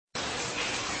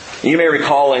You may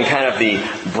recall in kind of the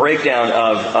breakdown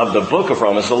of the book of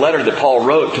Romans, the letter that Paul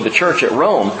wrote to the church at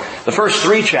Rome, the first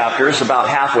 3 chapters, about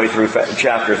halfway through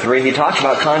chapter 3, he talks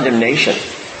about condemnation.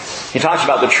 He talks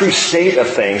about the true state of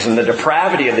things and the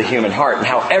depravity of the human heart and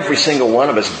how every single one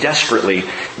of us desperately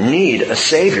need a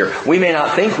Savior. We may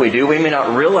not think we do, we may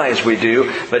not realize we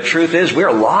do, but truth is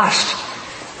we're lost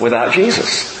without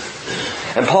Jesus.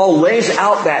 And Paul lays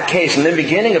out that case, and then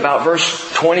beginning about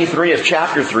verse 23 of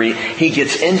chapter 3, he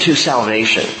gets into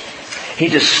salvation. He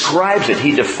describes it,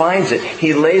 he defines it,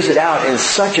 he lays it out in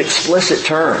such explicit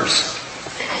terms.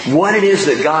 What it is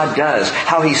that God does,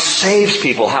 how He saves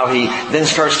people, how He then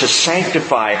starts to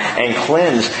sanctify and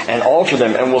cleanse and alter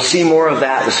them. And we'll see more of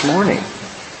that this morning.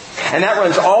 And that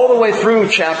runs all the way through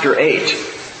chapter 8.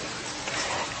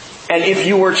 And if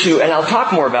you were to, and I'll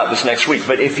talk more about this next week,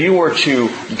 but if you were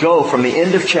to go from the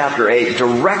end of chapter 8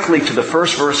 directly to the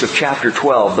first verse of chapter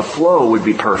 12, the flow would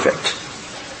be perfect.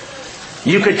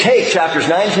 You could take chapters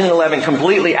 9, 10, and 11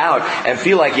 completely out and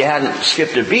feel like you hadn't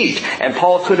skipped a beat. And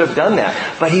Paul could have done that.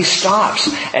 But he stops.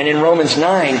 And in Romans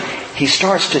 9, he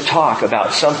starts to talk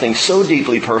about something so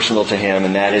deeply personal to him,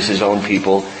 and that is his own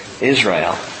people,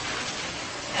 Israel.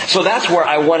 So that's where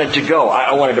I wanted to go.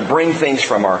 I wanted to bring things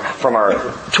from our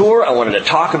tour. I wanted to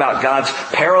talk about God's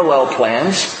parallel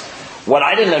plans. What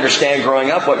I didn't understand growing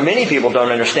up, what many people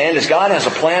don't understand, is God has a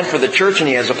plan for the church and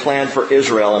He has a plan for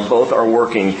Israel, and both are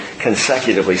working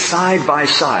consecutively, side by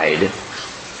side.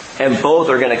 And both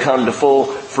are going to come to full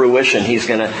fruition. He's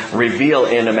going to reveal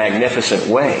in a magnificent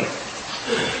way.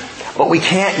 But we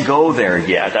can't go there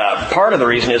yet. Part of the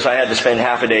reason is I had to spend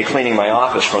half a day cleaning my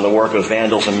office from the work of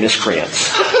vandals and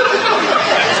miscreants.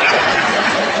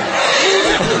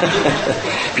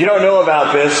 If you don't know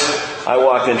about this, I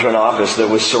walked into an office that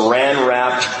was saran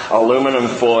wrapped, aluminum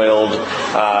foiled,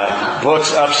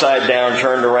 books upside down,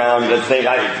 turned around,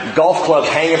 golf clubs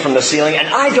hanging from the ceiling, and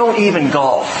I don't even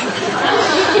golf.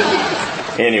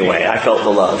 Anyway, I felt the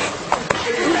love.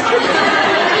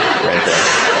 Right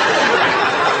there.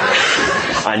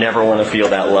 I never want to feel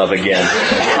that love again.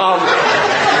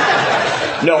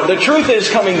 No, the truth is,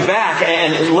 coming back,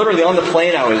 and literally on the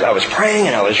plane I was praying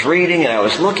and I was reading and I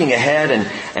was looking ahead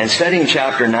and studying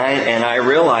chapter 9, and I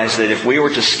realized that if we were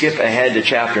to skip ahead to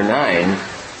chapter 9,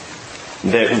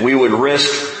 that we would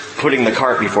risk putting the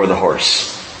cart before the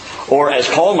horse. Or as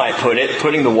Paul might put it,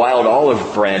 putting the wild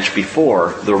olive branch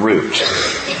before the root.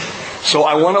 So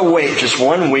I want to wait just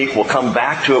 1 week. We'll come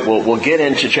back to it. We'll get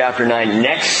into chapter 9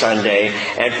 next Sunday.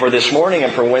 And for this morning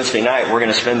and for Wednesday night, we're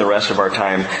going to spend the rest of our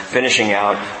time finishing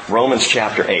out Romans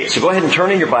chapter 8. So go ahead and turn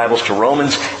in your Bibles to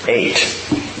Romans 8.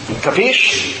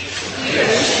 Capiche?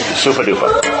 Super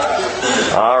duper.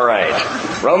 All right.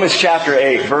 Romans chapter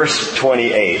 8, verse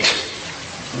 28.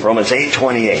 Romans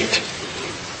 8:28.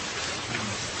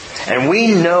 And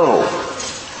we know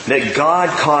that God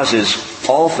causes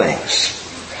all things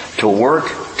to work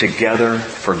together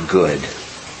for good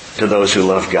to those who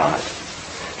love God,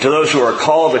 to those who are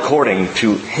called according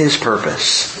to His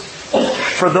purpose.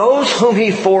 For those whom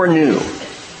He foreknew,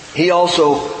 He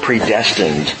also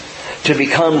predestined to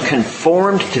become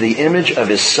conformed to the image of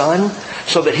His Son,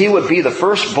 so that He would be the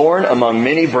firstborn among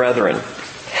many brethren.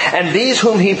 And these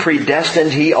whom He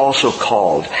predestined, He also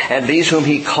called. And these whom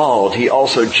He called, He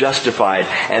also justified.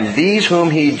 And these whom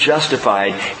He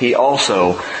justified, He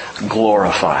also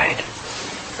glorified.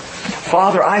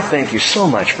 Father, I thank You so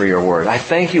much for Your Word. I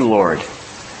thank You, Lord,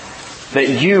 that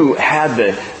You had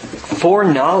the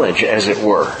foreknowledge, as it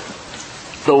were,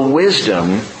 the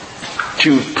wisdom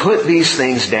to put these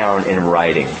things down in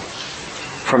writing.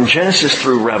 From Genesis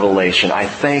through Revelation, I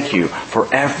thank You for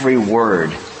every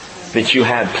word that You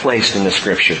had placed in the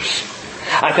Scriptures.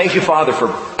 I thank You, Father, for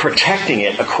protecting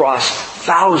it across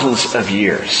thousands of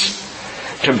years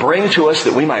to bring to us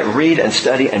that we might read and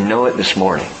study and know it this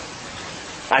morning.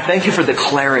 I thank You for the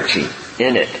clarity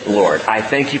in it, Lord. I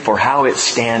thank You for how it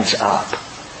stands up.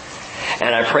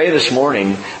 And I pray this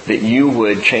morning that You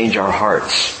would change our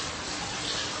hearts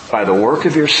by the work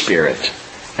of Your Spirit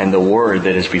and the Word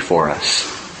that is before us.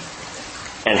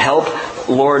 And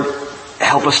Lord,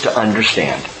 help us to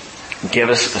understand.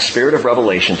 Give us the spirit of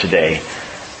revelation today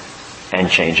and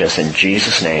change us in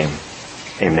Jesus' name.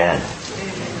 Amen.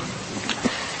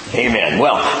 Amen.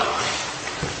 Well,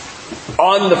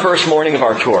 on the first morning of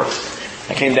our tour,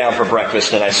 I came down for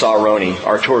breakfast and I saw Roni,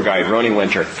 our tour guide, Roni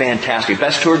Winter. Fantastic.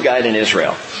 Best tour guide in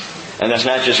Israel. And that's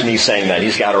not just me saying that.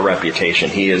 He's got a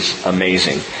reputation. He is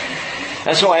amazing.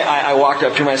 And so I walked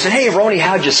up to him and I said, "Hey, Roni,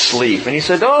 how'd you sleep?" And he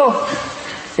said,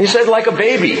 like a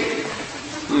baby.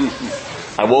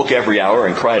 I woke every hour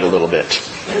and cried a little bit.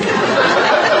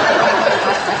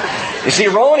 You see,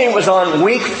 Ronnie was on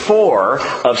week 4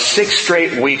 of 6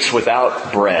 straight weeks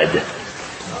without bread.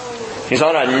 He's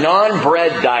on a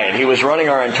non-bread diet. He was running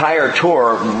our entire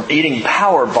tour eating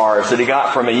power bars that he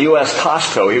got from a U.S.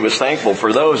 Costco. He was thankful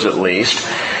for those at least.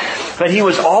 But he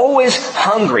was always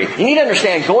hungry. You need to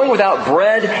understand, going without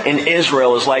bread in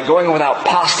Israel is like going without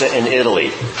pasta in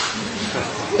Italy.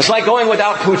 It's like going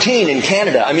without poutine in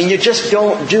Canada. I mean, you just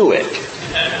don't do it.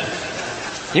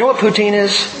 You know what poutine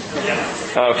is?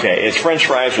 Okay, it's French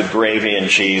fries with gravy and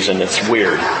cheese, and it's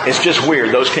weird. It's just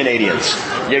weird, those Canadians.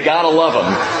 You gotta love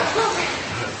them.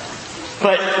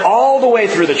 But all the way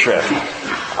through the trip,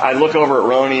 I'd look over at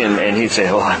Ronnie and he'd say,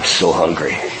 "Oh, I'm so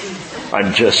hungry.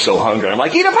 I'm just so hungry." I'm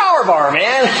like, "Eat a power bar,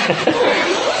 man."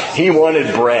 He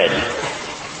wanted bread.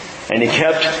 And he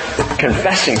kept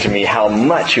confessing to me how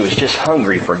much he was just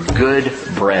hungry for good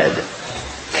bread.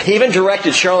 He even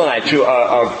directed Cheryl and I to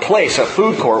a place, a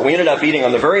food court. We ended up eating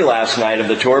on the very last night of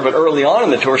the tour, but early on in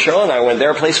the tour, Cheryl and I went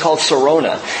there, a place called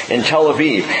Sarona in Tel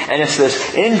Aviv. And it's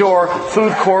this indoor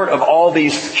food court of all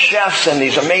these chefs and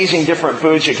these amazing different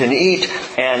foods you can eat.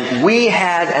 And we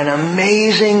had an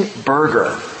amazing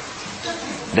burger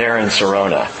there in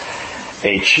Sarona.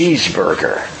 A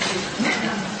cheeseburger,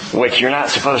 which you're not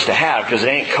supposed to have because it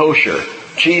ain't kosher.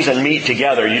 Cheese and meat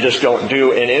together, you just don't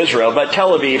do in Israel. But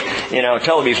Tel Aviv,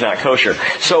 Tel Aviv's not kosher.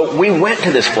 So we went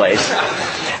to this place,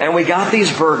 and we got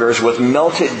these burgers with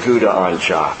melted Gouda on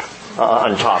top.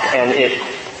 And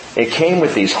it came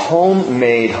with these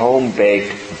homemade,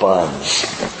 home-baked buns.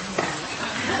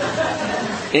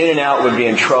 In-N-Out would be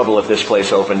in trouble if this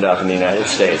place opened up in the United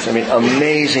States. I mean,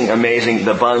 amazing, amazing.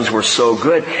 The buns were so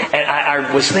good. And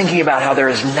I was thinking about how there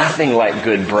is nothing like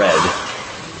good bread.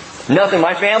 Nothing.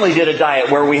 My family did a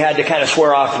diet where we had to kind of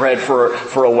swear off bread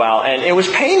for a while, and it was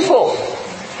painful.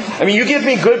 I mean, you give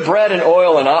me good bread and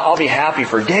oil and I'll be happy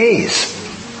for days.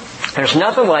 There's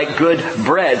nothing like good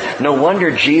bread. No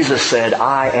wonder Jesus said,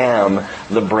 "I am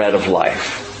the bread of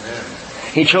life."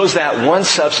 He chose that one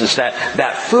substance,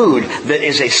 that food that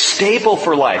is a staple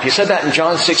for life. He said that in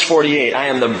John 6:48. "I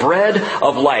am the bread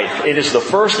of life." It is the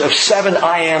first of 7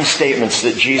 I am statements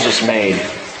that Jesus made.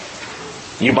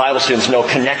 You Bible students know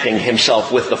connecting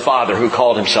himself with the Father who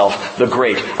called himself the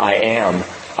great I am.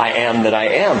 I am that I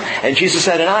am. And Jesus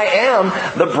said, "And I am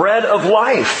the bread of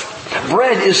life."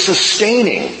 Bread is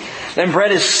sustaining. And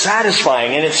bread is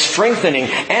satisfying. And it's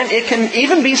strengthening. And it can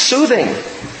even be soothing.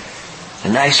 A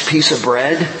nice piece of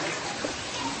bread.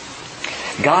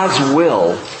 God's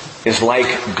will is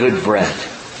like good bread.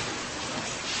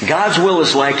 God's will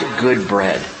is like good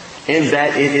bread in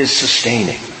that it is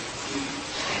sustaining.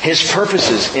 His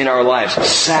purposes in our lives,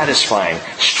 satisfying,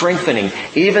 strengthening,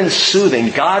 even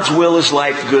soothing. God's will is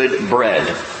like good bread.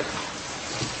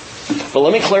 But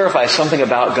let me clarify something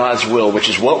about God's will, which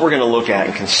is what we're going to look at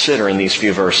and consider in these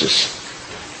few verses.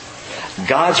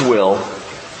 God's will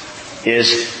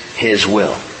is His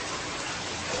will.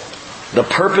 The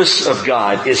purpose of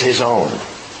God is His own.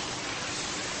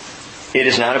 It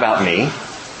is not about me.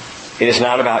 It is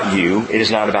not about you. It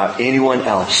is not about anyone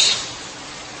else.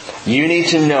 You need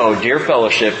to know, dear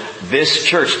fellowship, this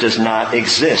church does not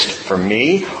exist for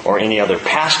me or any other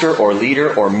pastor or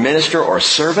leader or minister or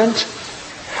servant.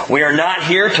 We are not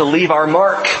here to leave our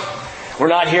mark. We're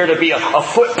not here to be a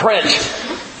footprint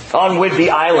on Whidbey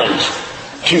Island,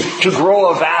 to grow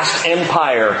a vast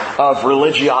empire of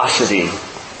religiosity.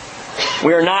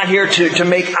 We are not here to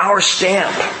make our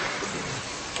stamp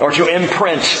or to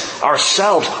imprint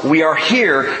ourselves. We are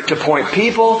here to point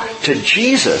people to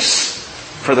Jesus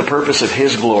for the purpose of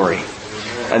His glory.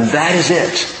 And that is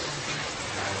it.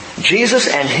 Jesus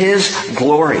and His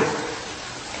glory.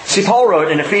 See, Paul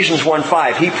wrote in Ephesians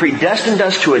 1:5, He predestined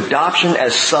us to adoption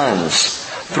as sons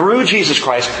through Jesus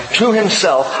Christ to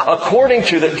Himself according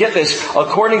to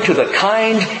the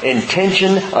kind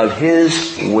intention of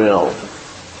His will.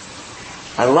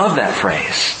 I love that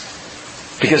phrase.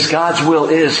 Because God's will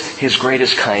is His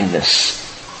greatest kindness.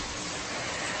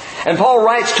 And Paul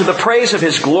writes to the praise of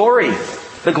His glory,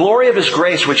 the glory of His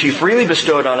grace which He freely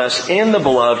bestowed on us in the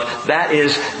Beloved, that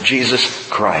is Jesus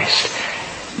Christ.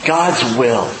 God's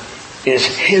will is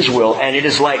His will, and it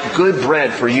is like good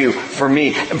bread for you, for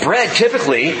me. Bread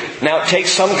typically, now it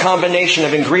takes some combination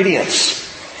of ingredients.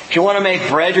 If you want to make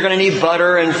bread, you're going to need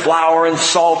butter and flour and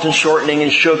salt and shortening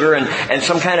and sugar and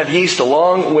some kind of yeast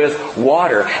along with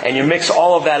water. And you mix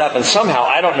all of that up, and somehow,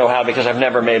 I don't know how because I've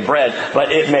never made bread,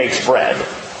 but it makes bread.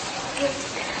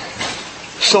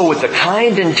 So with the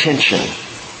kind intention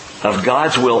of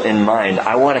God's will in mind,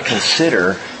 I want to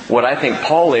consider what I think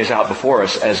Paul lays out before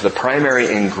us as the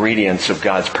primary ingredients of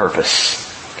God's purpose.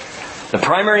 The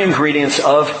primary ingredients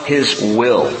of His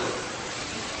will.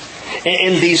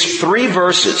 In these 3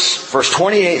 verses, verse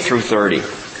 28 through 30,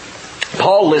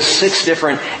 Paul lists 6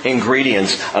 different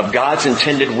ingredients of God's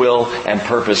intended will and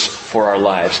purpose for our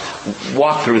lives.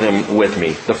 Walk through them with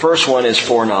me. The first one is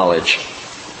foreknowledge.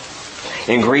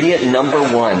 Ingredient number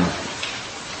 1,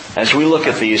 as we look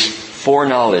at these,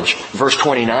 foreknowledge. Verse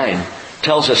 29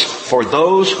 tells us, for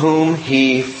those whom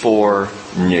He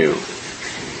foreknew.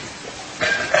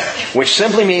 Which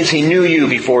simply means He knew you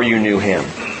before you knew Him.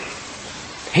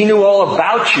 He knew all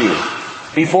about you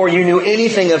before you knew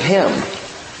anything of Him.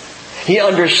 He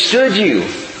understood you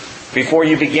before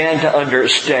you began to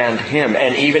understand Him.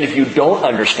 And even if you don't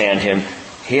understand Him,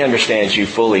 He understands you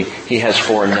fully. He has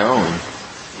foreknown.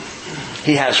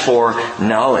 He has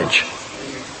foreknowledge.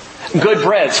 Good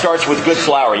bread starts with good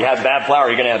flour. You have bad flour,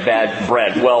 you're going to have bad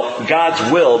bread. Well,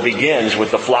 God's will begins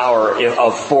with the flour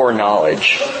of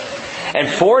foreknowledge. And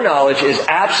foreknowledge is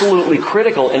absolutely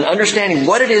critical in understanding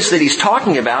what it is that he's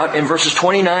talking about in verses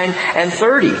 29 and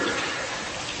 30.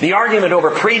 The argument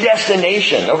over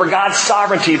predestination, over God's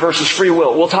sovereignty versus free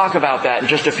will. We'll talk about that in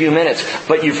just a few minutes.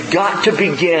 But you've got to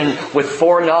begin with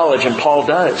foreknowledge, and Paul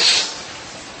does.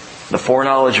 The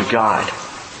foreknowledge of God.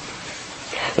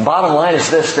 The bottom line is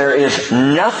this: there is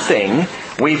nothing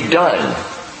we've done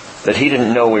that He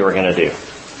didn't know we were going to do.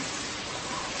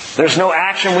 There's no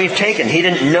action we've taken He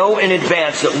didn't know in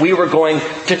advance that we were going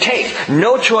to take.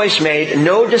 No choice made,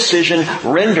 no decision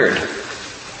rendered.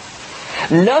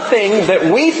 Nothing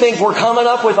that we think we're coming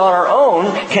up with on our own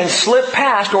can slip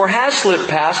past or has slipped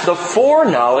past the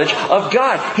foreknowledge of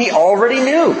God. He already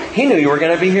knew. He knew you were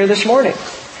going to be here this morning.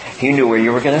 He knew where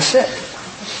you were going to sit.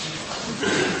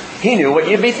 He knew what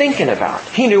you'd be thinking about.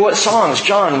 He knew what songs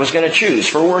John was going to choose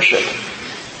for worship.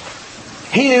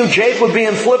 He knew Jake would be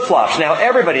in flip-flops. Now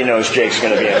everybody knows Jake's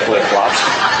going to be in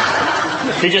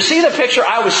flip-flops. Did you see the picture?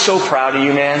 I was so proud of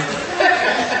you, man.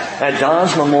 At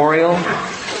Don's memorial,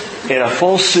 in a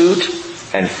full suit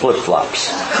and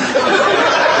flip-flops.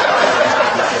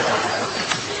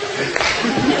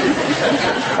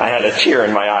 I had a tear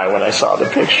in my eye when I saw the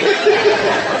picture.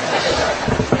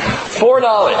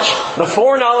 Foreknowledge. The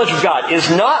foreknowledge of God is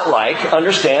not like,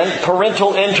 understand,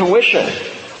 parental intuition,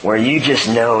 where you just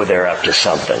know they're up to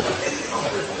something.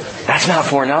 That's not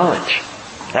foreknowledge.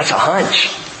 That's a hunch.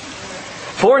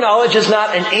 Foreknowledge is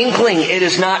not an inkling. It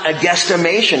is not a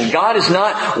guesstimation. God is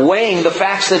not weighing the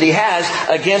facts that He has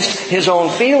against His own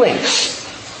feelings.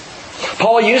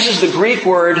 Paul uses the Greek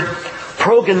word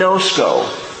prognosko.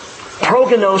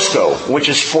 Prognosko, which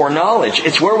is foreknowledge.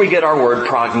 It's where we get our word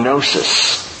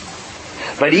prognosis.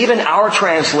 But even our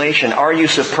translation, our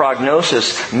use of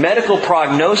prognosis, medical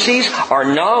prognoses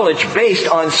are knowledge based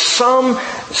on some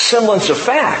semblance of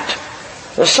fact.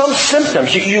 There's some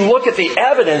symptoms. You look at the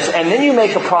evidence and then you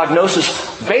make a prognosis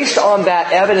based on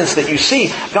that evidence that you see.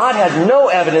 God had no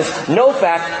evidence, no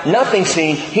fact, nothing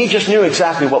seen. He just knew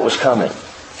exactly what was coming.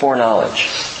 Foreknowledge.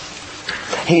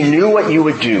 He knew what you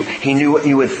would do. He knew what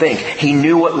you would think. He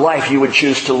knew what life you would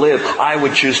choose to live. I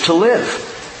would choose to live.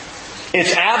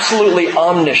 It's absolutely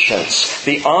omniscience.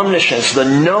 The omniscience, the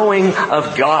knowing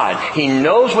of God. He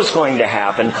knows what's going to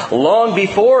happen long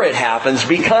before it happens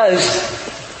because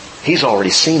He's already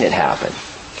seen it happen.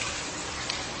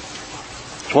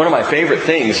 One of my favorite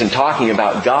things in talking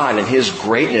about God and His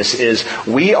greatness is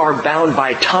we are bound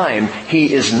by time.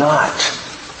 He is not.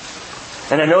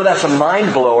 And I know that's a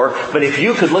mind blower, but if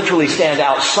you could literally stand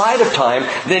outside of time,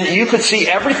 then you could see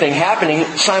everything happening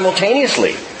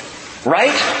simultaneously.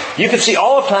 Right? You could see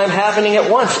all of time happening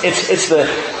at once. It's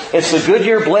the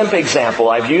Goodyear blimp example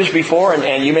I've used before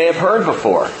and you may have heard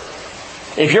before.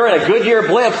 If you're in a Goodyear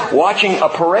blimp watching a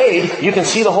parade, you can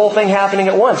see the whole thing happening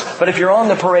at once. But if you're on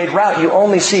the parade route, you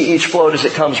only see each float as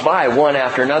it comes by, one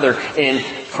after another, in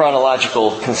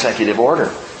chronological consecutive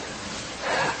order.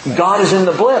 God is in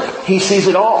the blimp. He sees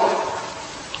it all.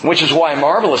 Which is why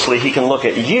marvelously He can look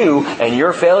at you and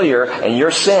your failure and your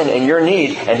sin and your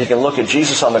need, and He can look at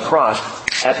Jesus on the cross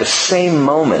at the same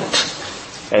moment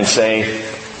and say,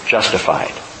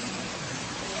 justified.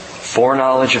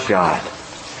 Foreknowledge of God.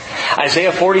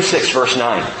 Isaiah 46 verse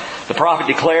 9. The prophet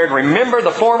declared, remember the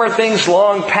former things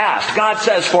long past. God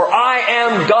says, for I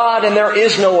am God and there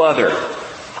is no other.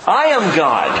 I am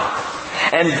God.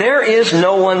 And there is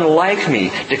no one like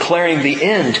me, declaring the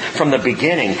end from the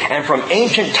beginning and from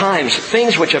ancient times,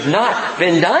 things which have not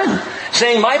been done,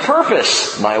 saying my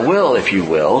purpose, my will, if you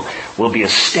will be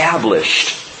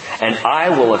established, and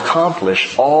I will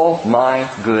accomplish all my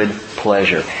good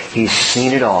pleasure. He's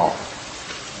seen it all.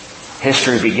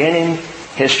 History beginning,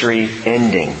 history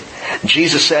ending.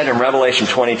 Jesus said in Revelation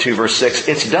 22 verse 6,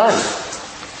 it's done.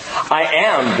 I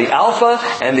am the Alpha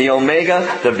and the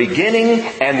Omega, the beginning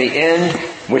and the end,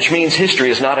 which means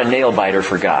history is not a nail-biter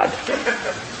for God.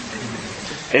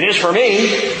 It is for me.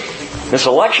 This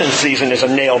election season is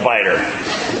a nail-biter.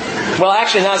 Well,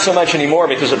 actually not so much anymore,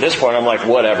 because at this point I'm like,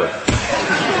 whatever.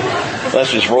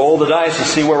 Let's just roll the dice and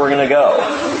see where we're going to go.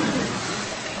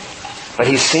 But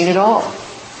He's seen it all.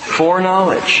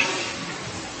 Foreknowledge.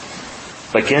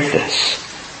 But get this.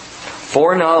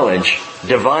 Foreknowledge,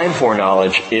 divine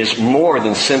foreknowledge, is more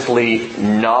than simply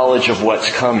knowledge of what's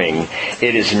coming.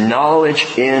 It is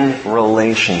knowledge in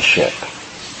relationship.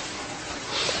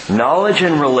 Knowledge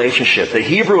in relationship. The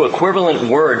Hebrew equivalent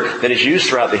word that is used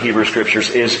throughout the Hebrew Scriptures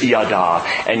is yada.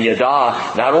 And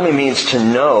yada not only means to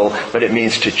know, but it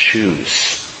means to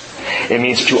choose. It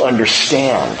means to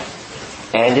understand.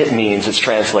 And it means, it's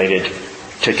translated,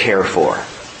 to care for.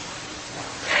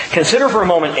 Consider for a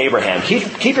moment Abraham.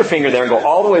 Keep your finger there and go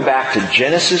all the way back to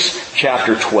Genesis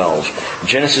chapter 12.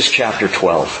 Genesis chapter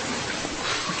 12.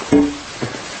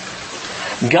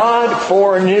 God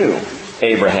foreknew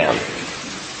Abraham.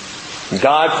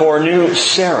 God foreknew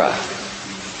Sarah.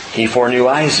 He foreknew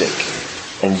Isaac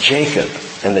and Jacob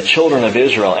and the children of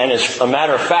Israel. And as a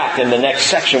matter of fact, in the next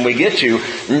section we get to,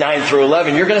 9 through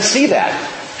 11, you're going to see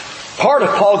that. Part of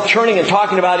Paul turning and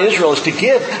talking about Israel is to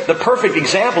give the perfect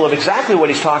example of exactly what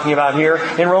he's talking about here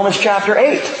in Romans chapter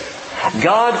 8.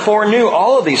 God foreknew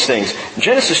all of these things.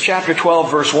 Genesis chapter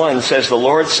 12 verse 1 says, the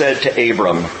Lord said to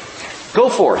Abram, go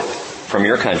forth from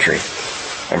your country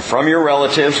and from your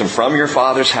relatives and from your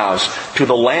father's house to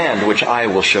the land which I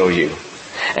will show you.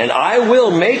 And I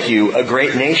will make you a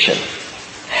great nation.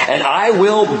 And I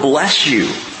will bless you.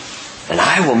 And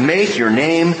I will make your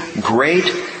name great,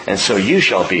 and so you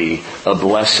shall be a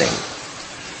blessing.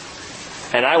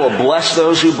 And I will bless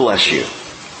those who bless you.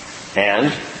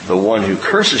 And the one who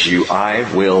curses you,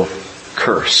 I will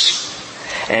curse.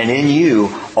 And in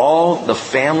you, all the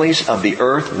families of the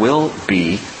earth will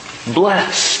be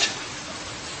blessed.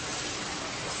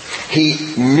 He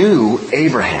knew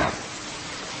Abraham.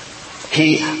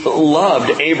 He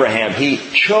loved Abraham. He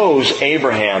chose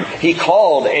Abraham. He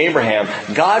called Abraham.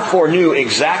 God foreknew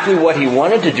exactly what He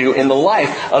wanted to do in the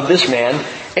life of this man,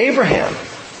 Abraham.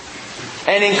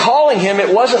 And in calling him,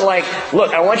 it wasn't like,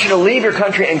 look, I want you to leave your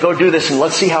country and go do this and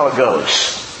let's see how it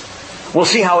goes. We'll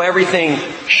see how everything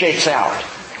shakes out.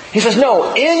 He says,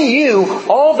 no, in you,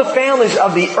 all the families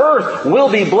of the earth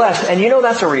will be blessed. And you know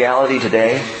that's a reality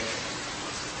today.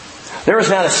 There is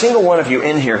not a single one of you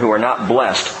in here who are not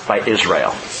blessed by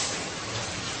Israel.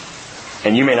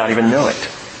 And you may not even know it.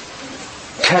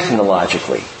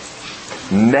 Technologically,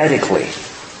 medically,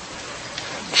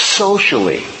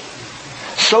 socially.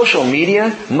 Social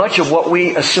media, much of what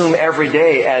we assume every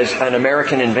day as an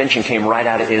American invention came right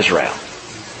out of Israel.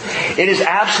 It is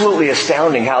absolutely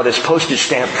astounding how this postage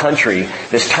stamp country,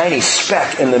 this tiny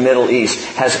speck in the Middle East,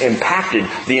 has impacted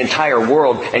the entire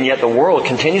world, and yet the world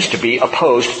continues to be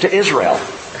opposed to Israel.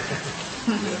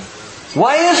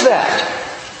 Why is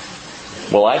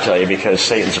that? Well, I tell you, because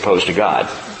Satan's opposed to God.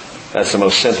 That's the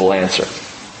most simple answer.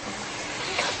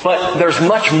 But there's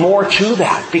much more to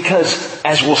that, because,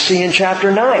 as we'll see in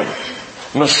chapter 9,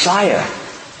 Messiah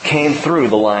came through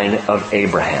the line of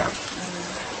Abraham.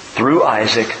 Through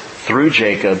Isaac, through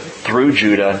Jacob, through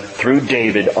Judah, through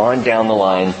David, on down the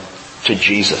line to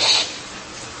Jesus.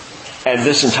 And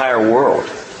this entire world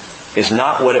is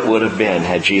not what it would have been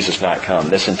had Jesus not come.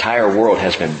 This entire world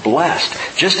has been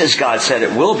blessed, just as God said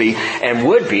it will be and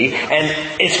would be, and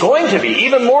it's going to be,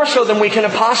 even more so than we can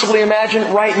possibly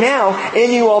imagine right now.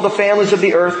 In you all the families of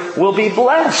the earth will be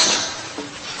blessed.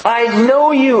 I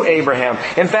know you, Abraham.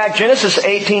 In fact, Genesis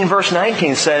 18 verse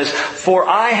 19 says, for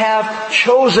I have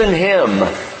chosen him.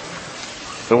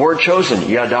 The word chosen,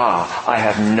 yada, I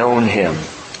have known him.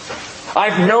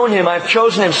 I've known him, I've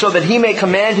chosen him so that he may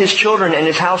command his children and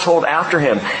his household after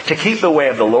him to keep the way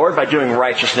of the Lord by doing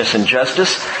righteousness and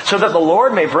justice, so that the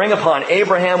Lord may bring upon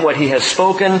Abraham what he has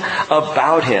spoken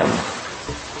about him.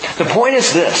 The point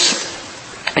is this,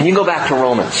 and you can go back to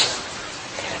Romans.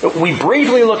 We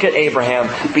briefly look at Abraham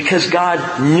because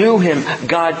God knew him,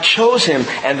 God chose him,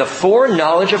 and the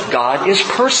foreknowledge of God is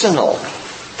personal.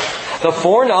 The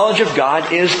foreknowledge of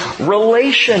God is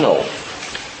relational.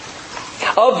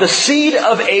 Of the seed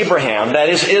of Abraham, that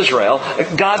is Israel,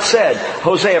 God said,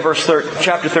 Hosea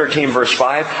chapter 13 verse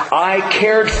 5, I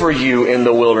cared for you in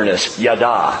the wilderness,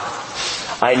 yada.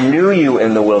 I knew you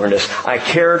in the wilderness. I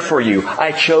cared for you.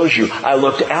 I chose you. I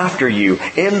looked after you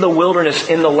in the wilderness,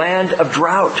 in the land of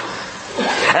drought.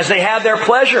 As they had their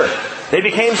pleasure, they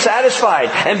became satisfied.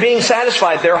 And being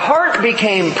satisfied, their heart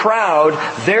became proud.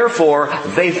 Therefore,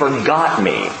 they forgot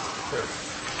me.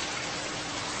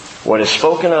 What is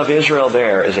spoken of Israel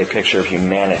there is a picture of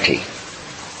humanity.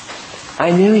 I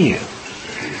knew you.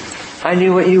 I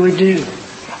knew what you would do.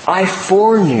 I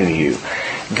foreknew you.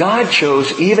 God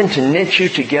chose even to knit you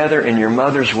together in your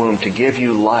mother's womb to give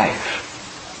you life.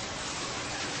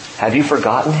 Have you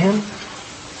forgotten Him?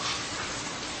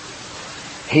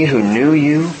 He who knew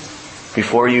you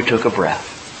before you took a breath.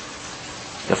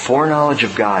 The foreknowledge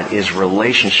of God is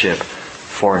relationship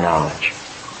foreknowledge.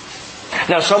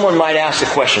 Now someone might ask the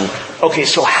question, okay,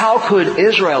 so how could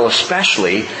Israel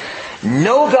especially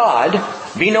know God,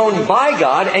 be known by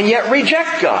God, and yet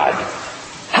reject God?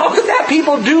 How could that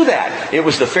people do that? It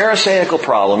was the Pharisaical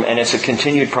problem, and it's a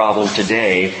continued problem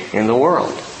today in the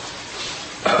world.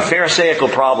 The Pharisaical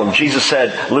problem, Jesus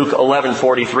said, Luke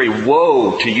 11:43,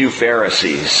 "Woe to you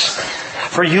Pharisees,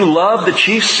 for you love the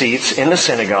chief seats in the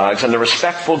synagogues and the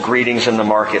respectful greetings in the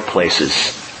marketplaces."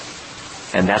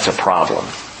 And that's a problem.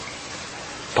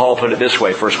 Paul put it this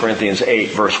way, 1 Corinthians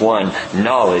 8, verse 1,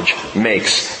 "Knowledge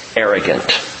makes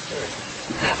arrogant,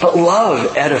 but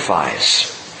love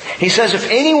edifies." He says, if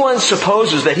anyone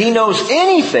supposes that he knows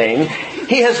anything,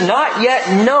 he has not yet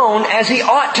known as he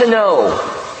ought to know.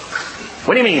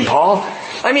 What do you mean, Paul?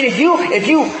 I mean, if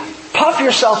you puff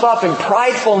yourself up in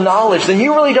prideful knowledge, then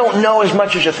you really don't know as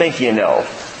much as you think you know.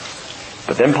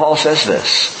 But then Paul says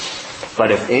this,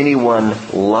 "But if anyone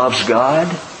loves God,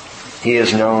 he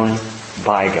is known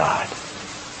by God."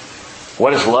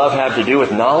 What does love have to do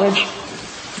with knowledge?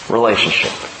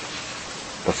 Relationship.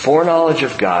 The foreknowledge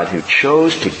of God who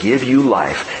chose to give you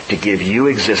life, to give you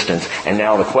existence. And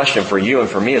now the question for you and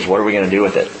for me is, what are we going to do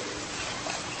with it?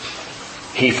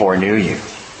 He foreknew you.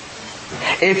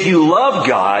 If you love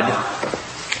God,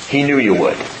 He knew you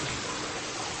would.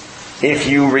 If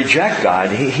you reject God,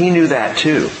 He knew that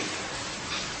too.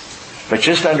 But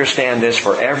just understand this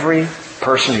for every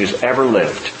person who's ever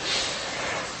lived.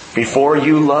 Before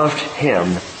you loved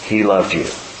Him, He loved you.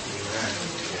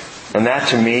 And that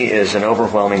to me is an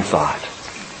overwhelming thought.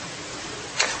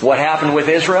 What happened with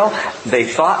Israel? They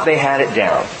thought they had it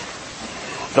down.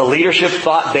 The leadership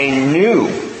thought they knew.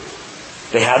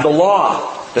 They had the law,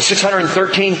 the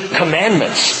 613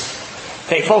 commandments.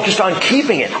 They focused on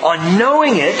keeping it, on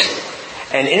knowing it,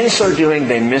 and in so doing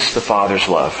they missed the Father's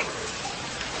love.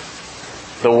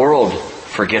 The world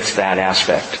forgets that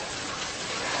aspect.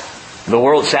 The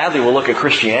world sadly will look at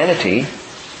Christianity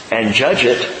and judge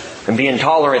it and be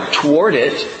intolerant toward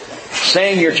it,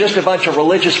 saying you're just a bunch of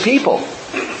religious people.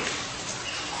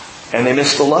 And they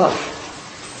miss the love.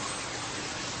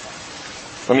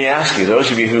 Let me ask you, those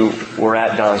of you who were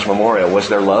at Don's memorial, was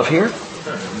there love here?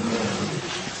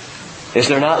 Is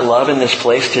there not love in this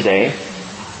place today?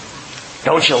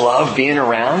 Don't you love being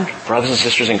around brothers and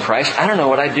sisters in Christ? I don't know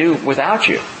what I'd do without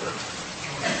you.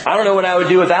 I don't know what I would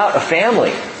do without a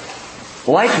family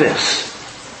like this.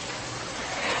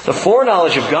 The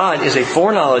foreknowledge of God is a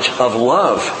foreknowledge of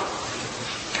love.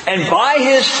 And by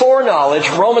His foreknowledge,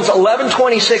 Romans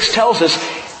 11:26 tells us,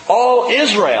 all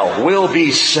Israel will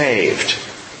be saved.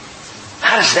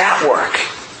 How does that work?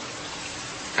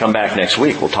 Come back next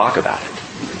week, we'll talk about it.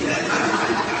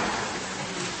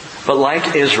 But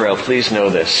like Israel, please know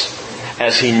this.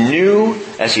 As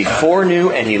He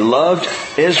foreknew and He loved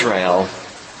Israel,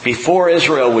 before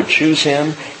Israel would choose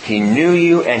Him, He knew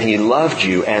you and He loved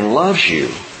you and loves you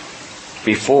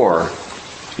before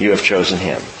you have chosen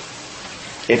Him.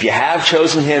 If you have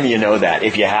chosen Him, you know that.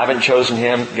 If you haven't chosen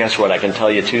Him, guess what? I can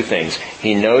tell you two things.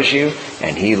 He knows you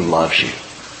and He loves you.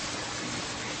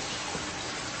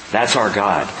 That's our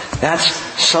God. That's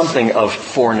something of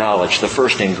foreknowledge, the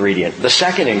first ingredient. The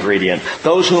second ingredient,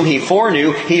 those whom He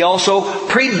foreknew, He also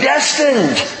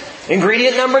predestined.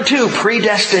 Ingredient number 2,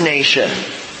 predestination.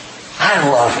 I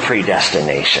love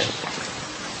predestination.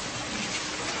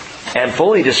 And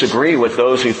fully disagree with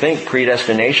those who think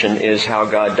predestination is how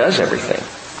God does everything.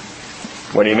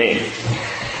 What do you mean?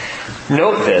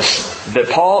 Note this, that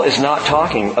Paul is not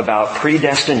talking about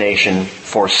predestination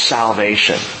for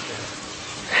salvation.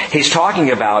 He's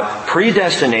talking about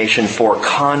predestination for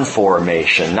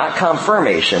conformation. Not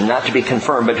confirmation, not to be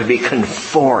confirmed, but to be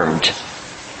conformed.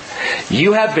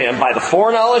 You have been, by the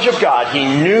foreknowledge of God, He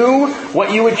knew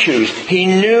what you would choose. He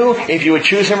knew if you would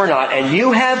choose Him or not. And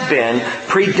you have been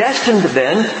predestined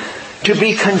then to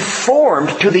be conformed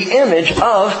to the image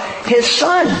of His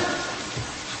Son.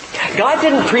 God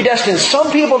didn't predestine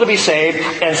some people to be saved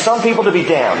and some people to be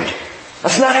damned.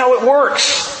 That's not how it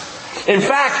works. In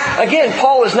fact, again,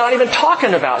 Paul is not even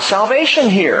talking about salvation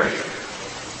here.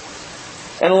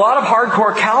 And a lot of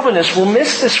hardcore Calvinists will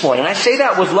miss this one. And I say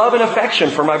that with love and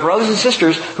affection for my brothers and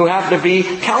sisters who happen to be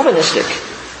Calvinistic.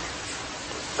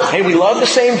 Hey, we love the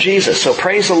same Jesus, so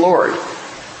praise the Lord.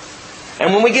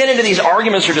 And when we get into these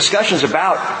arguments or discussions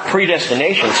about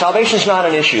predestination, salvation's not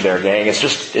an issue there, gang. It's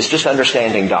just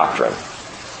understanding doctrine.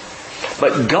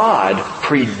 But God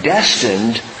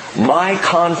predestined my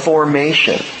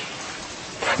conformation,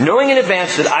 knowing in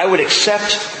advance that I would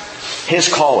accept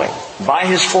His calling. By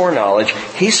His foreknowledge,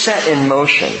 He set in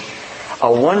motion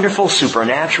a wonderful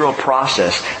supernatural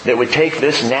process that would take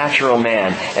this natural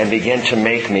man and begin to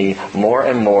make me more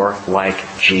and more like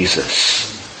Jesus.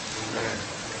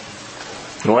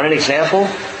 You want an example?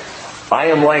 I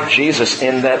am like Jesus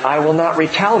in that I will not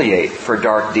retaliate for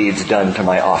dark deeds done to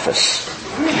my office.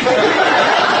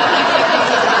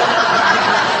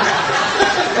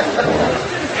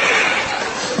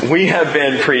 We have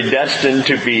been predestined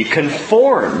to be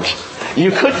conformed. You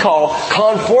could call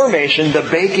conformation the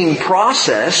baking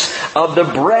process of the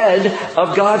bread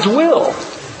of God's will.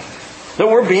 That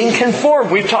we're being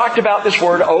conformed. We've talked about this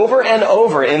word over and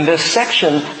over in this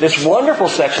section, this wonderful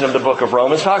section of the book of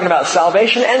Romans, talking about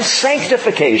salvation and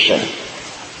sanctification.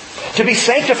 To be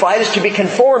sanctified is to be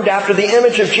conformed after the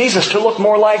image of Jesus, to look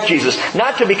more like Jesus.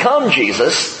 Not to become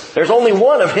Jesus. There's only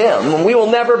one of Him, and we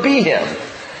will never be Him.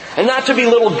 And not to be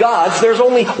little gods. There's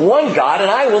only one God,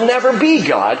 and I will never be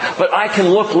God. But I can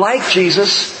look like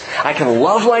Jesus. I can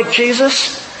love like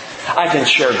Jesus. I can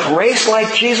share grace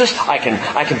like Jesus. I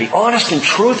can be honest and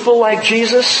truthful like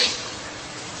Jesus.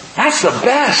 That's the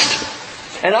best.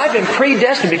 And I've been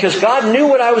predestined because God knew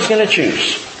what I was going to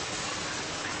choose.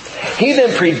 He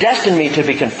then predestined me to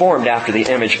be conformed after the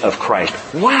image of Christ.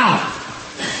 Wow!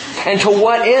 And to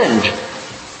what end?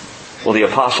 Well, the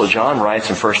Apostle John writes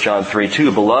in 1 John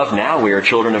 3:2, Beloved, now we are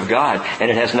children of God,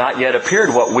 and it has not yet appeared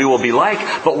what we will be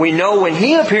like, but we know when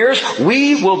He appears,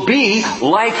 we will be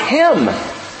like Him.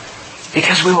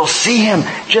 Because we will see Him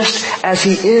just as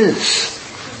He is.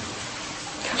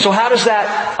 So how does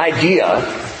that idea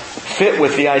fit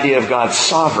with the idea of God's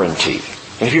sovereignty?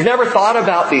 And if you've never thought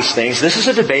about these things, this is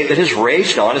a debate that has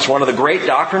raged on. It's one of the great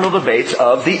doctrinal debates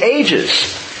of the ages.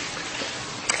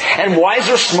 And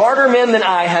wiser, smarter men than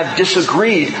I have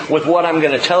disagreed with what I'm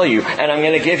going to tell you. And I'm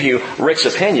going to give you Rick's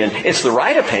opinion. It's the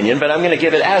right opinion, but I'm going to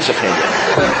give it as opinion.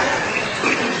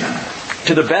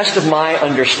 To the best of my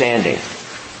understanding,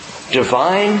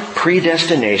 divine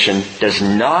predestination does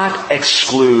not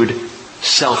exclude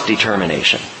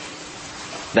self-determination.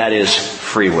 That is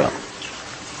free will.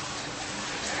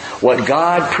 What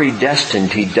God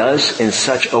predestined, He does in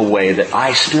such a way that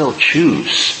I still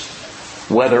choose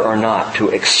whether or not to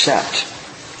accept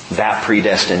that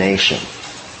predestination,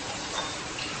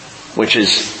 which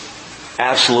is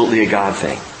absolutely a God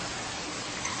thing.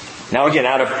 Now again,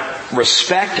 out of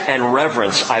respect and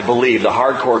reverence, I believe the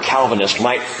hardcore Calvinist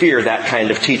might fear that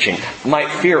kind of teaching, might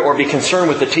fear or be concerned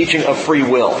with the teaching of free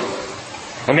will.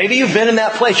 And maybe you've been in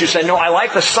that place. You say, no, I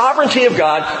like the sovereignty of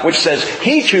God, which says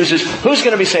He chooses who's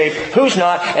going to be saved, who's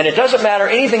not, and it doesn't matter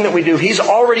anything that we do. He's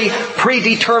already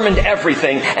predetermined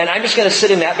everything, and I'm just going to sit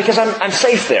in that because I'm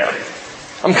safe there.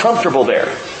 I'm comfortable there.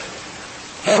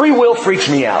 Free will freaks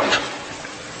me out.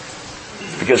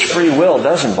 Because free will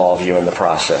does involve you in the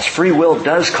process. Free will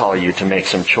does call you to make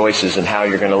some choices in how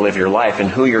you're going to live your life and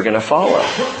who you're going to follow.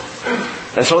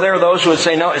 And so there are those who would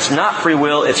say, no, it's not free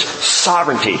will, it's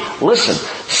sovereignty. Listen,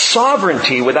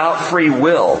 sovereignty without free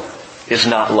will is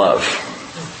not love.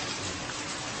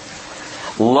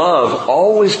 Love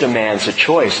always demands a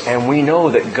choice, and we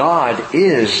know that God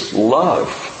is love.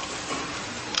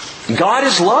 God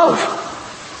is love.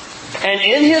 And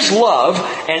in His love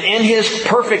and in His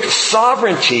perfect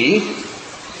sovereignty,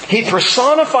 He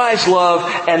personifies love,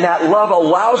 and that love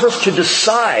allows us to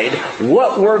decide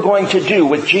what we're going to do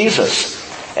with Jesus.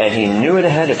 And He knew it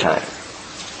ahead of time.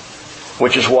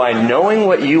 Which is why knowing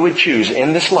what you would choose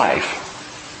in this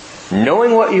life,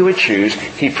 knowing what you would choose,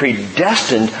 He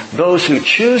predestined those who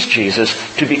choose Jesus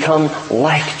to become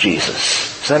like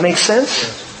Jesus. Does that make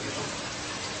sense?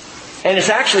 And it's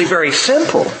actually very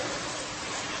simple.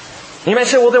 You might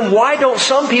say, well then why don't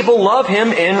some people love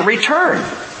Him in return?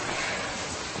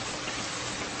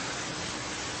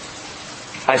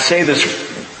 I say this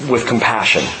with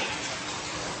compassion.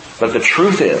 But the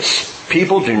truth is,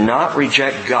 people do not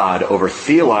reject God over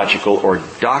theological or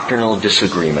doctrinal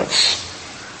disagreements.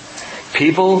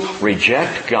 People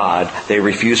reject God, they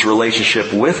refuse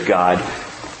relationship with God,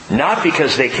 not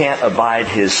because they can't abide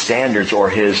His standards or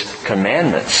His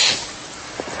commandments.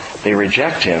 They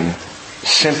reject Him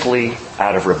simply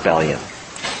out of rebellion.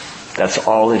 That's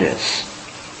all it is.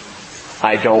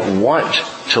 I don't want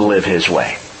to live His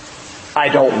way. I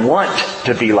don't want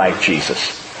to be like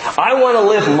Jesus. I want to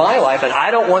live my life, and I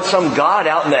don't want some God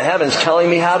out in the heavens telling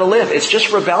me how to live. It's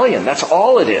just rebellion. That's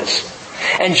all it is.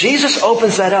 And Jesus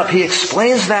opens that up. He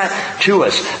explains that to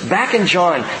us. Back in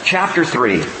John chapter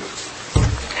 3.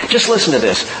 Just listen to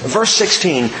this. Verse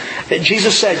 16.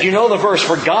 Jesus said, you know the verse,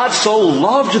 for God so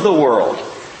loved the world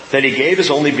that He gave His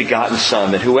only begotten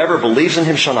Son, that whoever believes in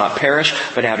Him shall not perish,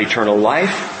 but have eternal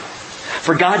life.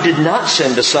 For God did not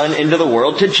send the Son into the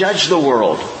world to judge the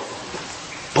world.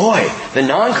 Boy, the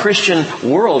non-Christian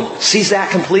world sees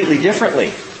that completely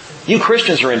differently. You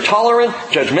Christians are intolerant,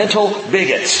 judgmental,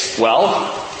 bigots.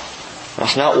 Well,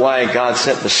 that's not why God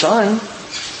sent the Son.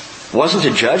 It wasn't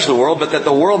to judge the world, but that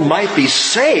the world might be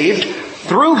saved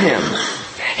through Him.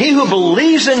 He who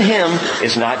believes in Him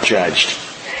is not judged.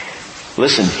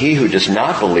 Listen, he who does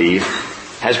not believe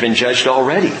has been judged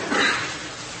already.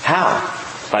 How?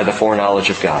 By the foreknowledge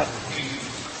of God.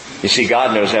 You see,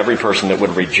 God knows every person that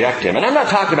would reject Him. And I'm not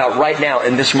talking about right now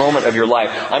in this moment of your life.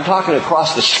 I'm talking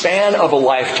across the span of a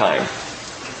lifetime.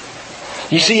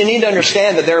 You see, you need to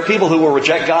understand that there are people who will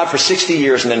reject God for 60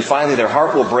 years and then finally their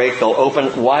heart will break. They'll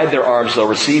open wide their arms. They'll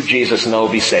receive Jesus and they'll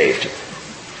be saved.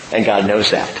 And God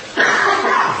knows that.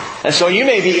 And so you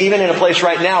may be even in a place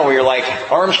right now where you're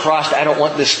like, arms crossed, I don't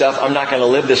want this stuff. I'm not going to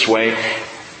live this way.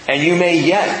 And you may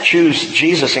yet choose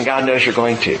Jesus and God knows you're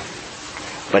going to.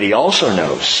 But He also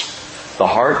knows the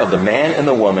heart of the man and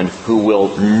the woman who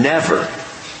will never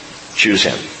choose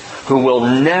Him, who will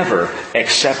never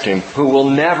accept Him, who will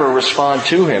never respond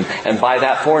to Him. And by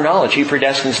that foreknowledge, He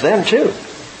predestines them too,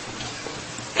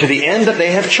 to the end that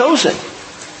they have chosen.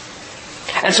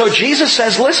 And so Jesus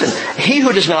says, listen, he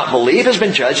who does not believe has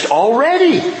been judged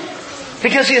already,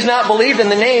 because he has not believed in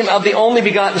the name of the only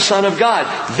begotten Son of God.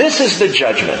 This is the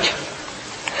judgment,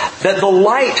 that the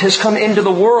light has come into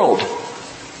the world,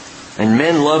 and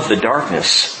men love the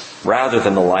darkness rather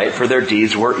than the light, for their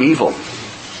deeds were evil.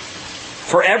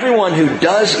 For everyone who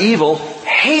does evil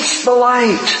hates the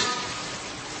light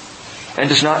and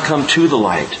does not come to the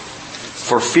light,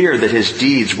 for fear that his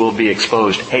deeds will be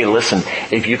exposed. Hey, listen,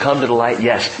 if you come to the light,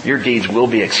 yes, your deeds will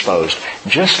be exposed.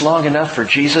 Just long enough for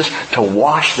Jesus to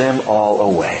wash them all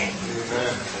away.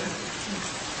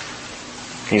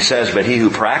 He says, but he who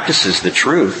practices the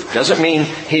truth, doesn't mean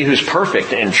he who's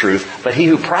perfect in truth, but he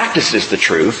who practices the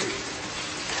truth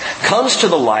comes to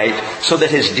the light so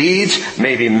that his deeds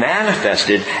may be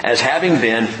manifested as having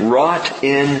been wrought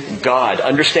in God.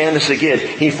 Understand this again.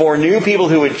 He foreknew people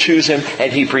who would choose Him,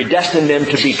 and He predestined them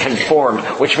to be conformed,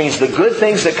 which means the good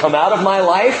things that come out of my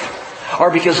life are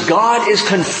because God is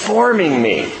conforming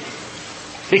me,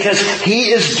 because He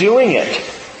is doing it.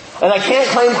 And I can't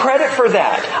claim credit for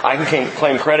that. I can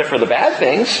claim credit for the bad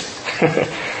things.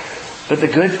 But the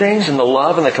good things and the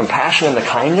love and the compassion and the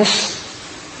kindness,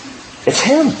 it's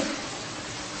Him.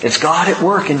 It's God at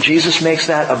work, and Jesus makes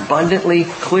that abundantly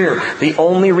clear. The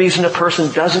only reason a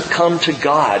person doesn't come to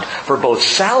God for both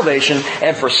salvation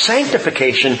and for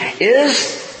sanctification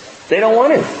is they don't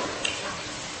want Him.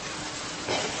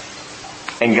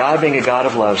 And God, being a God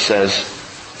of love, says,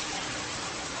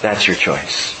 that's your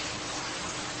choice.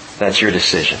 That's your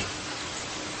decision.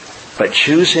 But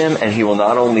choose Him and He will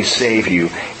not only save you,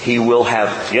 He will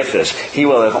have, get this, He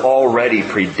will have already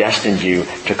predestined you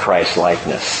to Christ's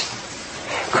likeness.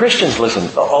 Christians, listen,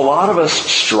 a lot of us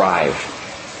strive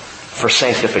for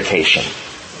sanctification.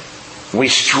 We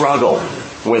struggle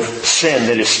with sin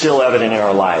that is still evident in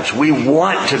our lives. We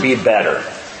want to be better.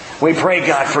 We pray,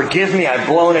 God, forgive me, I've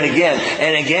blown it again.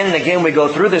 And again and again we go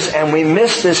through this and we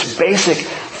miss this basic,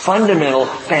 fundamental,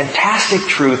 fantastic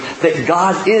truth that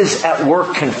God is at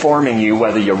work conforming you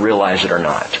whether you realize it or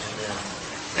not.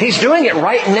 He's doing it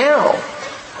right now.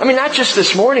 I mean, not just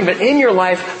this morning, but in your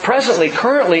life, presently,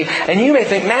 currently. And you may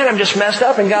think, man, I'm just messed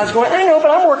up. And God's going, I know, but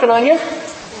I'm working on you.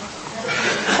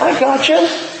 I got you.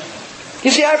 You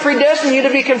see, I predestined you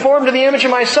to be conformed to the image of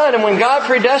my Son. And when God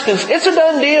predestines, it's a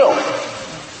done deal.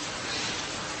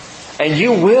 And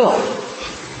you will,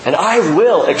 and I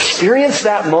will experience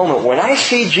that moment when I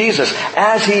see Jesus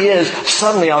as He is.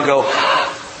 Suddenly I'll go,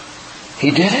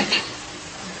 He did it.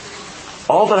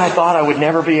 All that I thought I would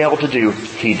never be able to do,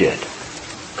 He did.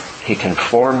 He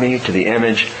conformed me to the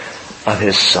image of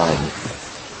His Son.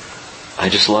 I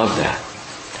just love that.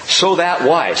 So that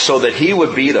why? So that He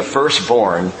would be the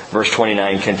firstborn, verse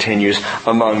 29 continues,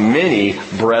 among many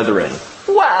brethren.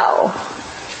 Wow!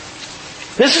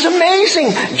 This is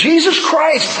amazing! Jesus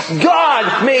Christ,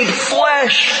 God made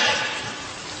flesh,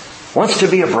 wants to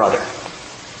be a brother.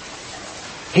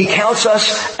 He counts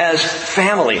us as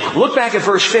family. Look back at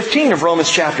verse 15 of Romans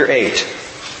chapter 8.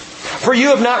 For you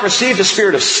have not received a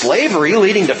spirit of slavery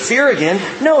leading to fear again.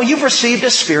 No, you've received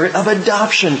a spirit of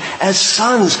adoption as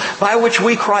sons, by which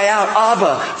we cry out,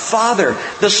 Abba, Father.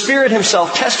 The Spirit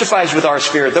Himself testifies with our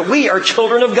spirit that we are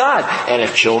children of God. And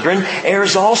if children,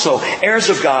 heirs also, heirs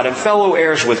of God and fellow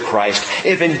heirs with Christ.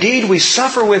 If indeed we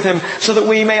suffer with Him, so that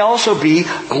we may also be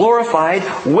glorified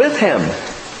with Him.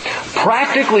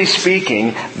 Practically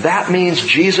speaking, that means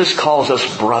Jesus calls us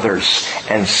brothers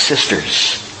and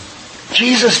sisters.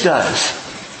 Jesus does.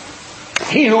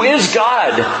 He who is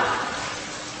God.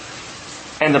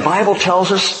 And the Bible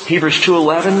tells us, Hebrews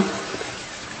 2:11,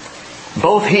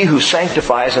 both He who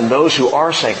sanctifies and those who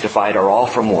are sanctified are all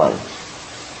from one.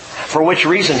 For which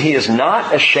reason He is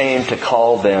not ashamed to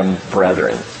call them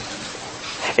brethren.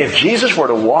 If Jesus were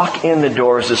to walk in the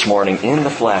doors this morning in the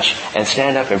flesh and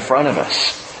stand up in front of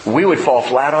us, we would fall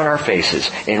flat on our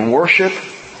faces in worship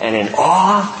and in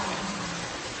awe.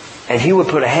 And He would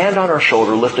put a hand on our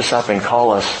shoulder, lift us up, and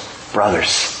call us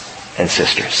brothers and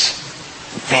sisters.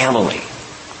 Family.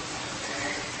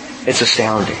 It's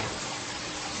astounding.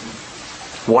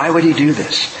 Why would He do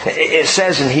this? It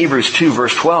says in Hebrews 2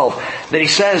 verse 12 that He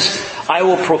says, I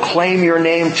will proclaim your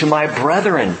name to my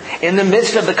brethren. In the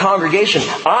midst of the congregation,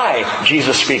 I,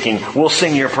 Jesus speaking, will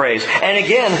sing your praise. And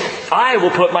again, I will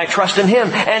put my trust in Him.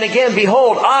 And again,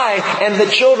 behold, I am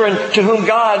the children to whom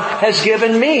God has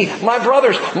given me. My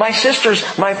brothers, my sisters,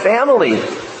 my family.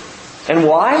 And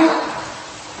why?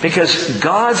 Because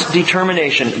God's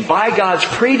determination, by God's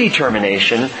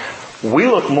predetermination, we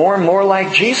look more and more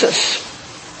like Jesus.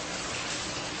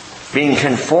 Being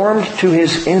conformed to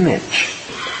His image.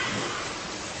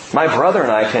 My brother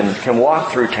and I can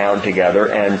walk through town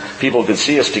together and people could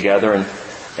see us together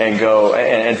and go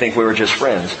and think we were just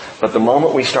friends. But the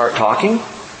moment we start talking,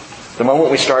 the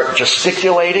moment we start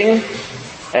gesticulating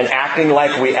and acting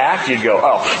like we act, you'd go,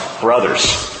 oh, brothers.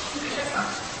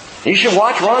 You should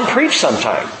watch Ron preach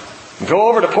sometime. Go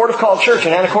over to Port of Call Church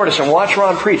in Anacortes and watch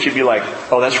Ron preach. You'd be like,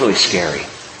 oh, that's really scary.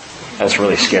 That's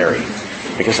really scary.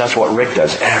 Because that's what Rick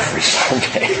does every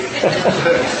Sunday.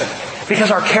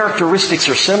 Because our characteristics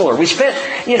are similar. We spent,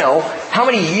 how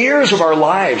many years of our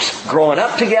lives growing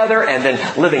up together and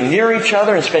then living near each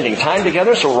other and spending time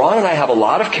together. So Ron and I have a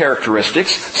lot of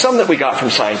characteristics, some that we got from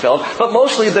Seinfeld, but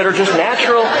mostly that are just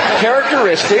natural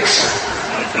characteristics.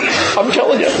 I'm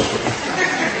telling you.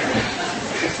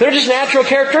 They're just natural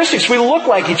characteristics. We look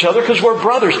like each other because we're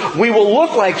brothers. We will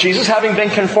look like Jesus, having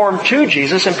been conformed to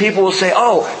Jesus, and people will say,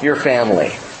 oh, you're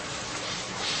family.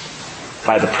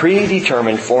 By the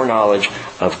predetermined foreknowledge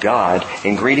of God.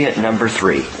 Ingredient number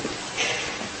 3.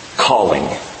 Calling.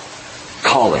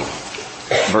 Calling.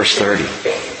 Verse 30.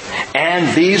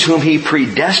 And these whom He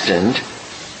predestined,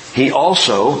 He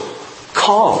also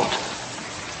called.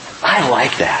 I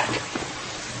like that.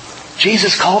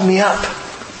 Jesus called me up.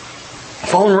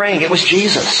 Phone rang. It was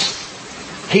Jesus.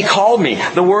 He called me.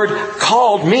 The word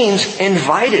called means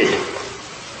invited.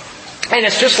 And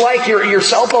it's just like your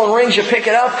cell phone rings, you pick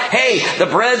it up. Hey, the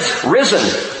bread's risen.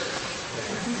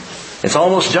 It's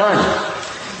almost done.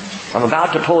 I'm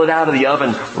about to pull it out of the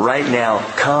oven right now.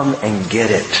 Come and get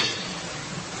it.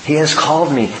 He has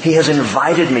called me. He has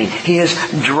invited me. He has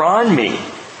drawn me.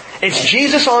 It's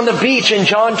Jesus on the beach in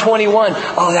John 21.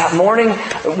 Oh, that morning,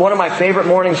 one of my favorite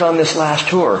mornings on this last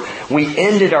tour. We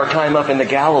ended our time up in the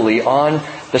Galilee, on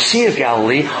the Sea of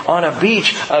Galilee, on a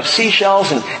beach of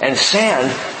seashells and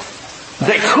sand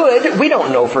that could, we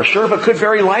don't know for sure, but could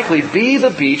very likely be the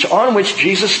beach on which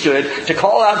Jesus stood to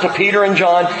call out to Peter and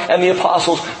John and the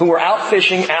apostles who were out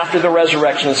fishing after the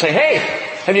resurrection and say, hey,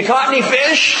 have you caught any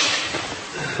fish?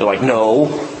 They're like, no.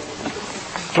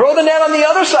 Throw the net on the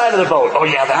other side of the boat. Oh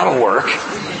yeah, that'll work.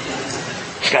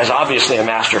 This guy's obviously a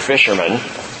master fisherman.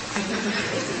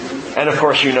 And of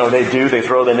course, they do. They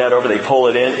throw the net over, they pull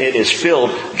it in. It is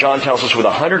filled, John tells us, with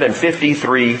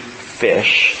 153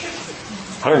 fish.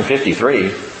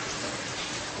 153.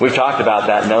 We've talked about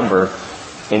that number.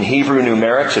 In Hebrew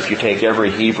numerics, if you take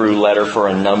every Hebrew letter for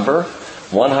a number,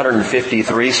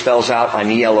 153 spells out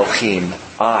Ani Elohim.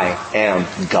 I am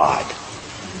God.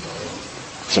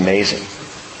 It's amazing.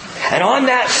 And on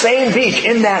that same beach,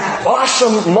 in that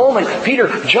awesome moment, Peter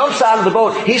jumps out of the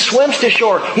boat. He swims to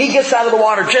shore. He gets out of the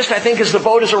water just, I think, as the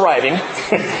boat is arriving.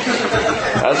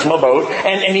 That's my boat.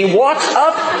 And he walks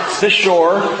up the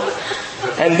shore.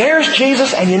 And there's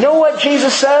Jesus. And you know what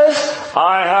Jesus says?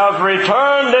 I have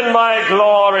returned in my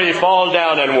glory. Fall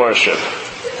down and worship.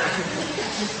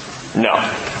 No.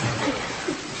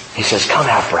 He says, come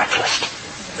have breakfast.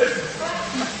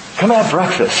 Come have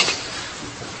breakfast.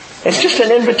 It's just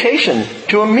an invitation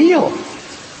to a meal.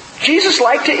 Jesus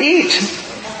liked to eat.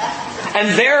 And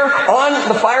there on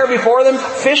the fire before them,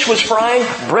 fish was frying,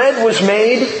 bread was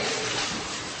made.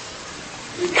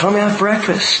 Come have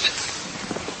breakfast.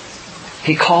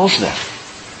 He calls them.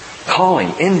 Calling,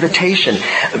 invitation.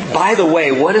 By the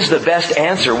way, what is the best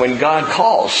answer when God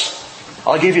calls?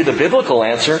 I'll give you the biblical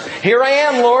answer. Here I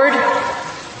am, Lord.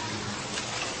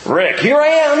 Rick, here I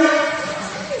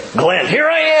am. Glenn, here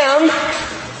I am.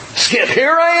 Skip,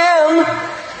 here I am.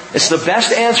 It's the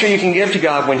best answer you can give to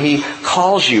God when He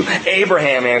calls you.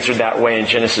 Abraham answered that way in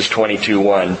Genesis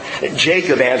 22:1.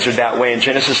 Jacob answered that way in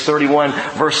Genesis 31,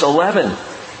 verse 11.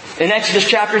 In Exodus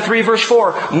chapter 3, verse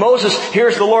 4, Moses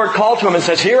hears the Lord call to him and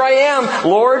says, here I am,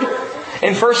 Lord.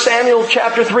 In 1 Samuel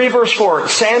chapter 3, verse 4,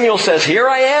 Samuel says, here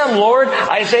I am, Lord.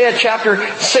 Isaiah chapter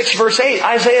 6, verse 8,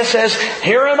 Isaiah says,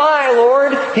 here am I,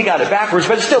 Lord. He got it backwards,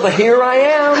 but it's still the here I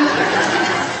am.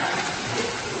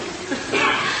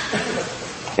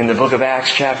 In the book of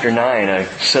Acts chapter 9, a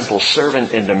simple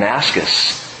servant in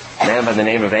Damascus, a man by the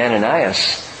name of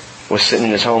Ananias, was sitting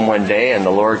in his home one day and the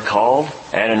Lord called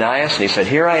Ananias and he said,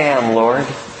 here I am, Lord.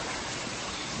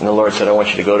 And the Lord said, I want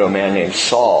you to go to a man named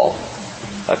Saul,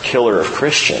 a killer of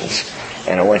Christians,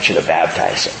 and I want you to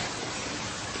baptize him.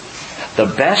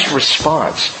 The best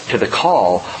response to the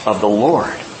call of the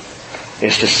Lord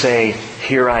is to say,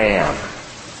 here I am.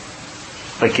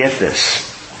 But get this.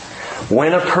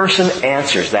 When a person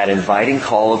answers that inviting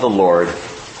call of the Lord,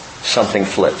 something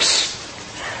flips.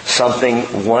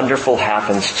 Something wonderful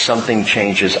happens. Something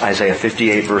changes. Isaiah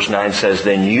 58 verse 9 says,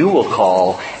 then you will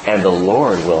call and the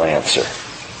Lord will answer.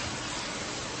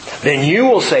 Then you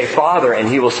will say, Father, and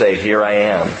He will say, here I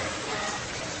am.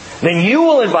 Then you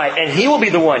will invite, and He will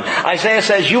be the one. Isaiah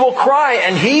says, you will cry,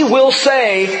 and He will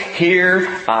say, here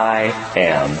I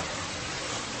am.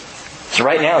 So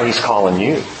right now He's calling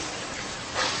you.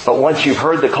 But once you've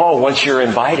heard the call, once you're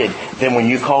invited, then when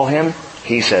you call Him,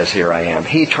 He says, here I am.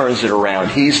 He turns it around.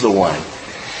 He's the one.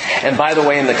 And by the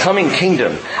way, in the coming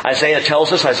kingdom, Isaiah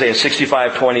tells us, Isaiah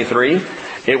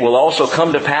 65:23, it will also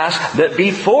come to pass that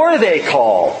before they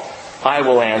call, I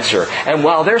will answer. And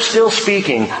while they're still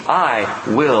speaking, I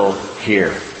will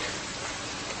hear.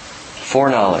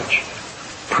 Foreknowledge,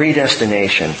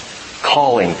 predestination,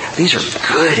 calling. These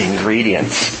are good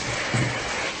ingredients.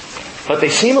 But they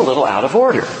seem a little out of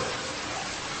order.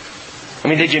 I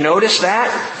mean, did you notice that?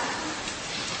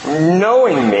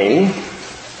 Knowing me,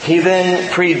 He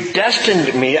then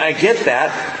predestined me. I get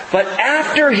that. But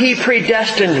after He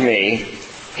predestined me,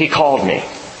 He called me.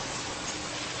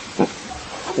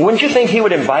 Wouldn't you think He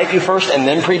would invite you first and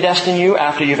then predestine you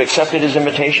after you've accepted His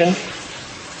invitation?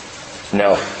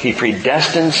 No. He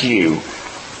predestines you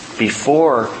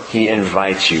before He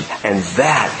invites you. And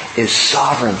that is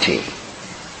sovereignty.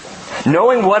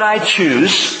 Knowing what I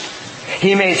choose,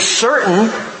 He made certain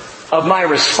of my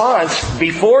response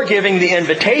before giving the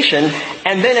invitation,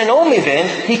 and then and only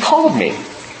then, He called me.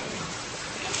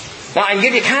 Now I can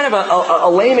give you kind of a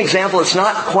lame example. It's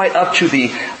not quite up to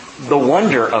the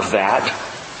wonder of that.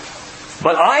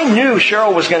 But I knew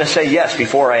Cheryl was going to say yes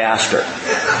before I asked her.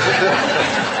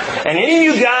 And any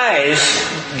of you guys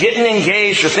getting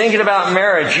engaged or thinking about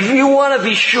marriage, you want to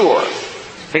be sure.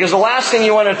 Because the last thing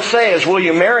you want to say is, will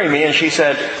you marry me? And she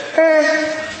said,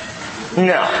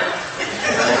 no.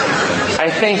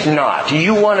 I think not.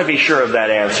 You want to be sure of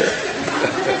that answer.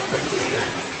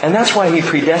 And that's why He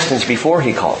predestines before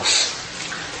He calls.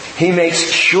 He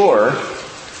makes sure,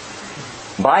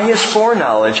 by His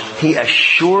foreknowledge, He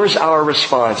assures our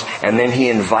response, and then He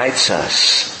invites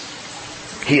us.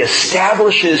 He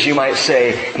establishes, you might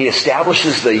say, He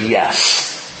establishes the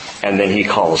yes, and then He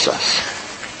calls us.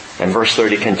 And verse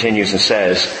 30 continues and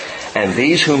says, and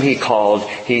these whom He called,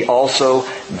 He also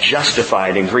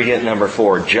justified. Ingredient number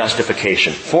 4,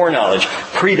 justification. Foreknowledge,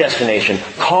 predestination,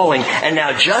 calling, and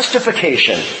now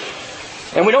justification.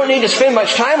 And we don't need to spend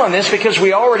much time on this because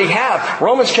we already have.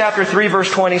 Romans chapter 3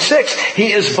 verse 26.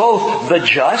 He is both the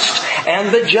just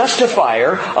and the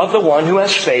justifier of the one who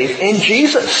has faith in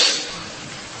Jesus.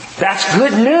 That's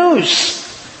good news.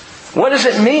 What does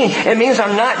it mean? It means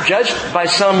I'm not judged by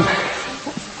some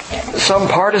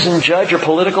partisan judge or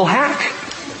political hack.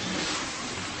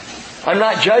 I'm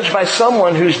not judged by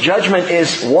someone whose judgment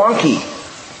is wonky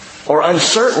or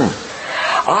uncertain.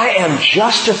 I am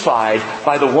justified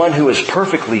by the one who is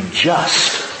perfectly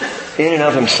just in and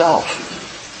of Himself.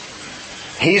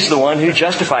 He's the one who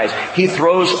justifies. He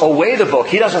throws away the book.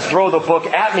 He doesn't throw the book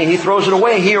at me. He throws it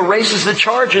away. He erases the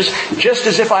charges just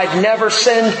as if I'd never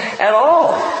sinned at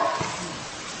all.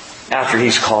 After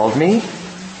He's called me,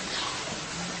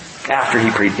 after He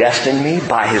predestined me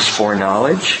by His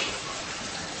foreknowledge.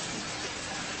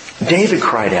 David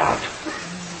cried out.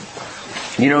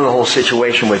 You know the whole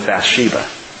situation with Bathsheba.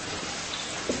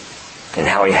 and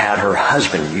how he had her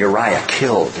husband Uriah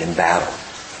killed in battle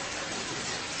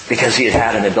because he had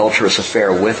had an adulterous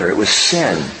affair with her. It was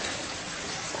sin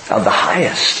of the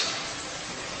highest.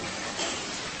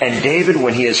 And David,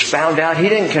 when he is found out, he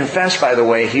didn't confess, by the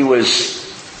way, he was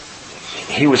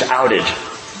outed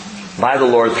by the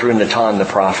Lord through Nathan the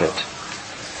prophet.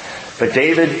 But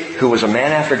David, who was a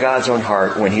man after God's own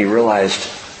heart, when he realized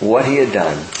what he had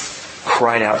done,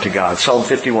 cried out to God. Psalm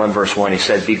 51 verse 1, he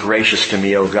said, "Be gracious to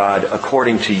me, O God,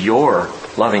 according to your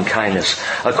loving kindness,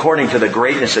 according to the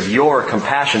greatness of your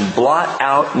compassion. Blot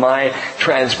out my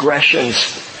transgressions."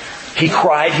 He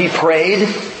cried, he prayed,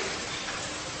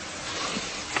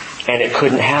 and it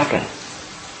couldn't happen.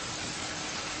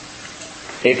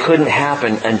 It couldn't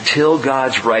happen until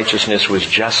God's righteousness was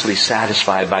justly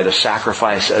satisfied by the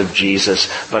sacrifice of Jesus.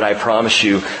 But I promise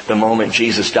you, the moment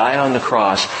Jesus died on the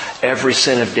cross, every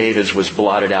sin of David's was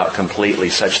blotted out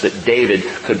completely, such that David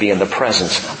could be in the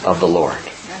presence of the Lord.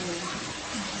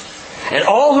 And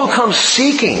all who come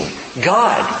seeking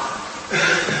God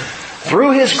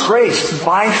through His grace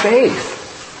by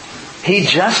faith, He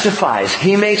justifies,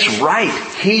 He makes right.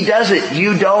 He does it,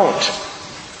 you don't.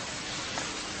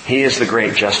 He is the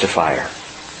great justifier.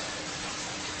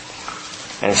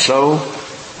 And so,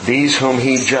 these whom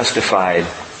He justified,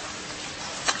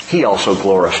 He also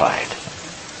glorified.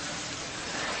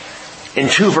 In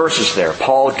 2 verses there,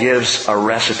 Paul gives a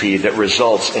recipe that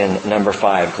results in number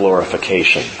 5,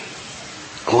 glorification.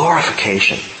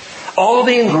 Glorification. All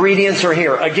the ingredients are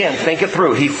here. Again, think it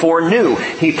through. He foreknew,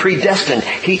 He predestined,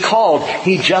 He called,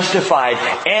 He justified,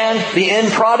 and the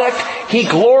end product, He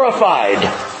glorified.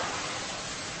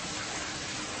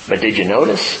 But did you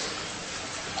notice?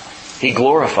 He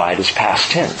glorified is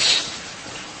past tense.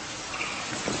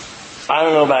 I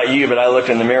don't know about you, but I looked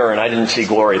in the mirror and I didn't see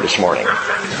glory this morning.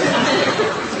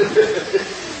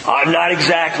 I'm not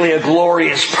exactly a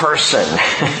glorious person.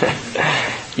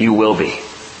 You will be.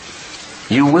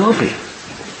 You will be.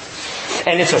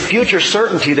 And it's a future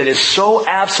certainty that is so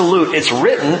absolute, it's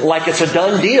written like it's a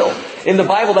done deal. In the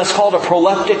Bible, that's called a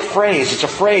proleptic phrase. It's a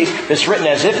phrase that's written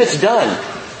as if it's done.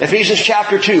 Ephesians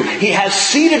chapter 2. He has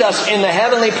seated us in the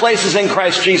heavenly places in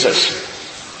Christ Jesus.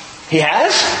 He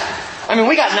has? I mean,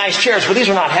 we got nice chairs, but these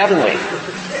are not heavenly.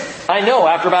 I know,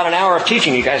 after about an hour of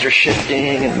teaching, you guys are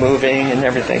shifting and moving and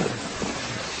everything.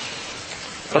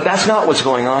 But that's not what's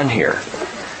going on here.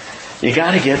 You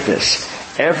got to get this.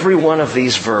 Every one of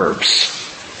these verbs,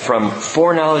 from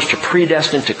foreknowledge to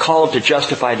predestined to called to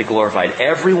justified to glorified,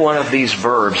 every one of these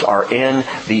verbs are in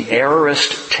the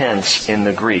aorist tense in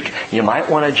the Greek. You might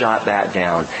want to jot that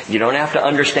down. You don't have to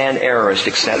understand aorist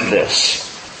except this.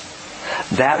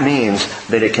 That means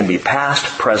that it can be past,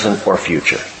 present, or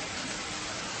future.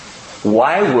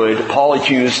 Why would Paul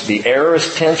use the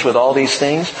aorist tense with all these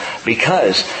things?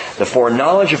 Because the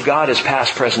foreknowledge of God is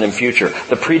past, present, and future.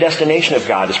 The predestination of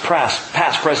God is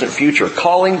past, present, future.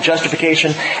 Calling,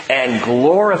 justification, and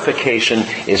glorification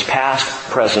is past,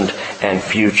 present, and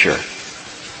future.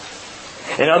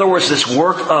 In other words, this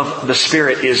work of the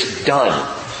Spirit is done.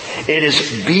 It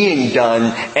is being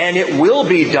done, and it will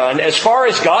be done. As far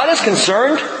as God is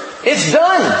concerned, it's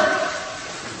done.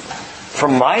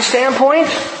 From my standpoint,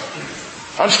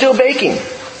 I'm still baking.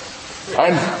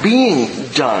 I'm being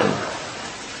done.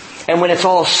 And when it's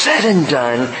all said and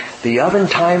done, the oven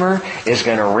timer is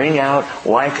going to ring out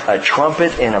like a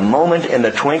trumpet in a moment, in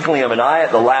the twinkling of an eye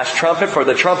at the last trumpet. For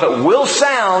the trumpet will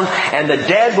sound, and the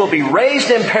dead will be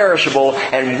raised imperishable,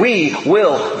 and we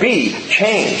will be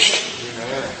changed.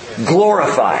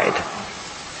 Glorified.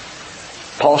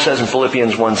 Paul says in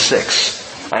Philippians 1:6,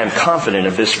 I am confident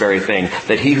of this very thing,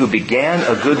 that He who began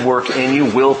a good work in you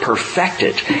will perfect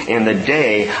it in the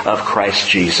day of Christ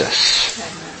Jesus.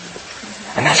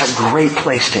 And that's a great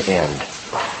place to end.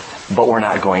 But we're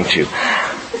not going to.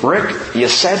 Rick, you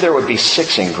said there would be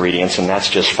 6 ingredients, and that's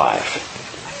just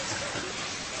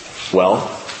 5.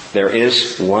 Well, there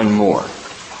is one more.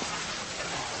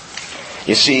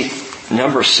 You see,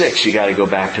 number 6, you got to go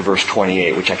back to verse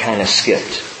 28, which I kind of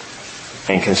skipped.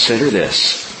 And consider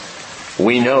this.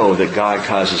 We know that God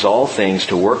causes all things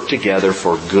to work together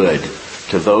for good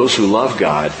to those who love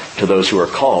God, to those who are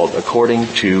called according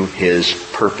to His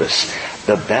purpose.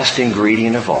 The best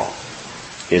ingredient of all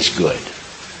is good.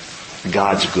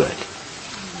 God's good.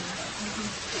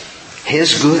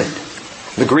 His good.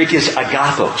 The Greek is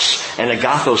agathos, and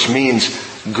agathos means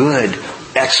good,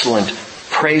 excellent,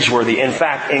 praiseworthy. In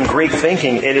fact, in Greek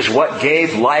thinking, it is what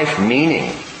gave life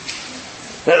meaning.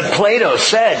 Plato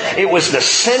said it was the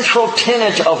central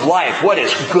tenet of life. What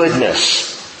is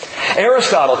goodness?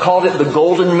 Aristotle called it the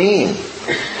golden mean.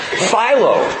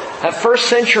 Philo That first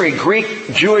century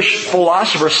Greek Jewish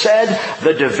philosopher said,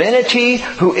 the divinity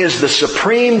who is the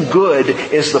supreme good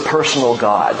is the personal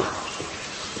God.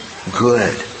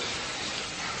 Good.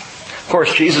 Of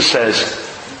course, Jesus says,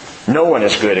 no one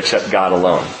is good except God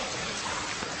alone.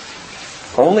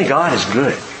 Only God is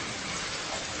good.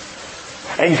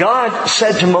 And God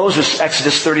said to Moses,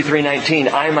 Exodus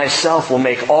 33:19, I myself will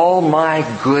make all my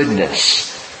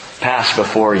goodness pass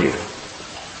before you.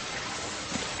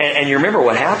 And you remember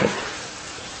what happened.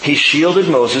 He shielded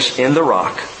Moses in the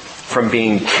rock from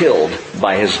being killed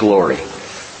by his glory,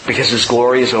 because his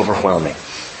glory is overwhelming.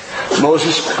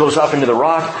 Moses goes up into the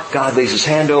rock, God lays his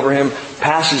hand over him,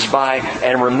 passes by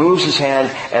and removes his hand,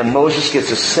 and Moses gets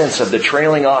a sense of the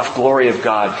trailing off glory of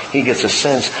God. He gets a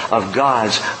sense of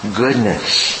God's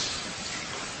goodness.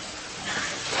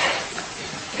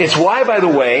 It's why, by the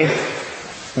way,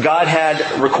 God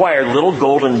had required little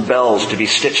golden bells to be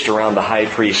stitched around the high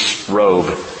priest's robe,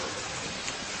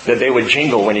 that they would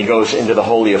jingle when he goes into the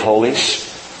Holy of Holies.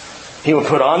 He would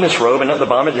put on this robe, and at the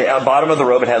bottom of the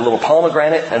robe it had a little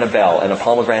pomegranate and a bell, and a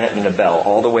pomegranate and a bell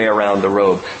all the way around the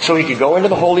robe. So he could go into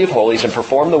the Holy of Holies and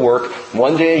perform the work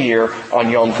one day a year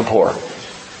on Yom Kippur.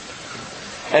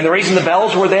 And the reason the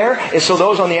bells were there is so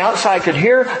those on the outside could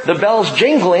hear the bells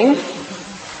jingling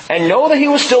and know that he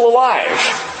was still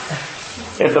alive.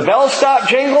 If the bells stopped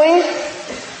jingling,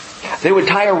 they would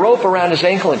tie a rope around his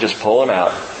ankle and just pull him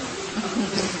out.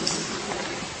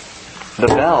 The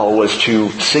bell was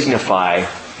to signify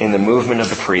in the movement of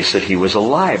the priest that he was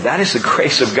alive. That is the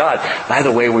grace of God. By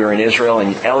the way, we were in Israel,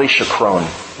 and Eli Shakron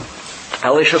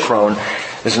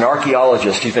is an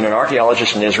archaeologist. He's been an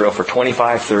archaeologist in Israel for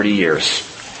 25, 30 years.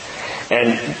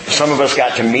 And some of us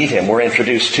got to meet him. We're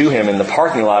introduced to him in the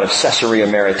parking lot of Caesarea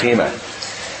Maritima.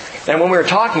 And when we were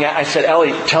talking, I said,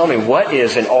 Eli, tell me, what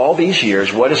is, in all these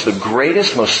years, what is the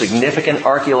greatest, most significant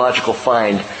archaeological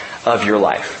find of your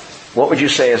life? What would you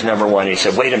say is number one? And he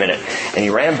said, wait a minute. And he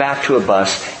ran back to a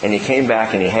bus, and he came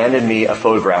back and he handed me a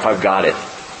photograph. I've got it.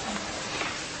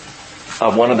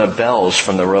 Of one of the bells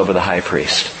from the robe of the high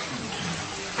priest.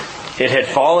 It had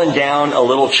fallen down a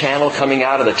little channel coming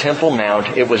out of the Temple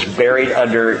Mount. It was buried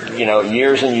under,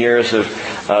 years and years of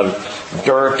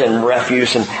dirt and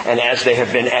refuse. And as they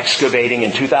have been excavating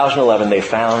in 2011, they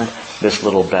found this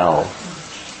little bell.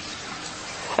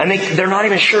 And they're not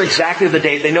even sure exactly the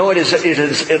date. They know it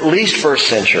is at least first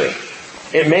century.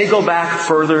 It may go back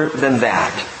further than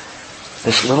that.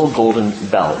 This little golden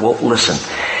bell. Well, listen.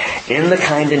 In the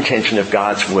kind intention of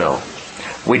God's will,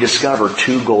 we discover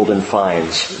two golden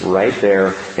finds right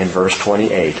there in verse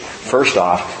 28. First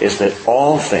off is that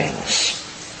all things,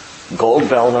 gold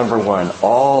bell number one,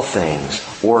 all things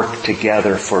work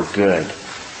together for good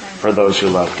for those who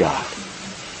love God.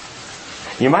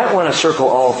 You might want to circle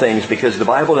all things, because the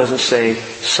Bible doesn't say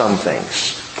some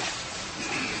things.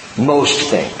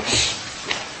 Most things.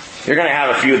 You're going to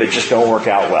have a few that just don't work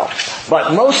out well.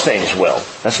 But most things will.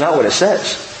 That's not what it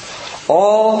says.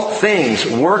 All things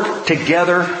work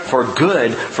together for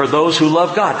good for those who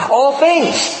love God. All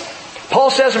things. Paul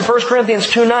says in 1 Corinthians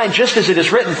 2:9, just as it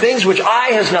is written, things which eye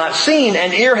has not seen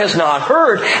and ear has not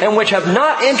heard, and which have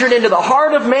not entered into the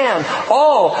heart of man,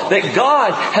 all that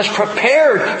God has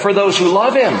prepared for those who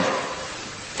love Him.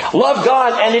 Love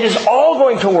God, and it is all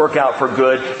going to work out for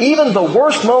good, even the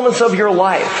worst moments of your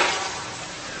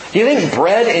life. Do you think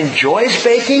bread enjoys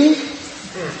baking?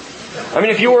 I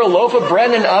mean, if you were a loaf of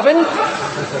bread in an oven,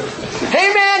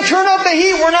 hey man, turn up the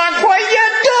heat, we're not quite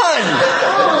yet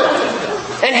done.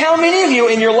 And how many of you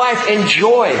in your life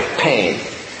enjoy pain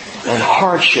and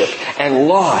hardship and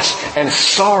loss and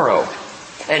sorrow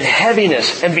and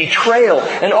heaviness and betrayal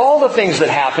and all the things that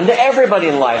happen to everybody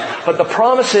in life? But the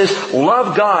promise is,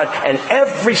 love God, and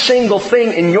every single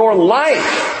thing in your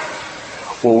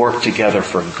life will work together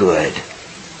for good.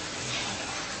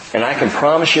 And I can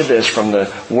promise you this, from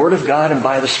the Word of God and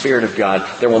by the Spirit of God,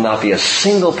 there will not be a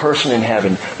single person in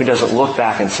heaven who doesn't look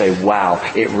back and say, wow,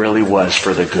 it really was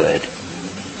for the good.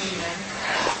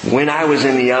 When I was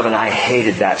in the oven, I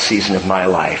hated that season of my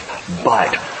life.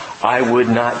 But I would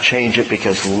not change it,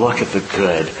 because look at the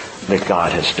good that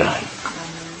God has done.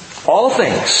 All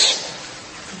things.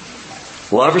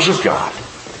 Lovers of God.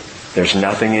 There's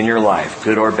nothing in your life,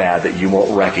 good or bad, that you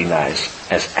won't recognize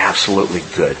as absolutely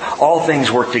good. All things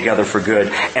work together for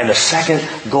good. And the second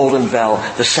golden bell,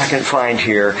 the second find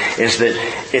here, is that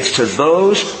it's to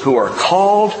those who are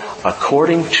called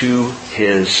according to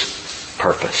His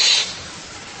purpose.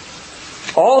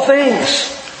 All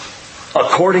things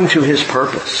according to His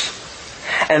purpose.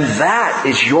 And that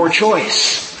is your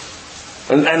choice.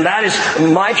 And that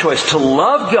is my choice, to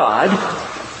love God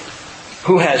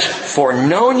who has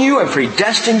foreknown you and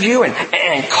predestined you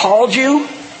and called you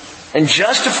and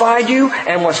justified you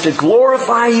and wants to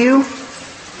glorify you.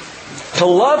 To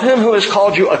love Him who has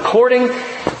called you according,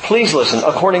 please listen,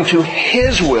 according to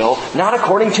His will, not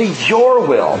according to your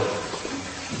will.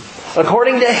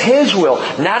 According to His will,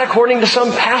 not according to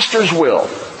some pastor's will.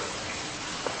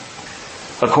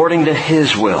 According to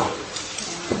His will.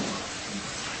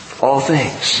 All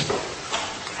things.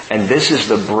 And this is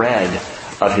the bread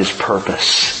of His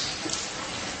purpose.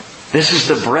 This is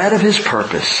the bread of His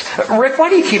purpose. Rick, why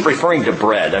do you keep referring to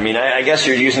bread? I mean, I guess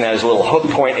you're using that as a little hook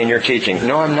point in your teaching.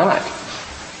 No, I'm not.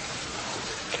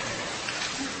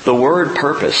 The word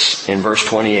purpose in verse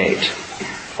 28.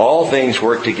 All things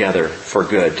work together for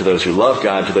good to those who love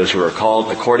God, to those who are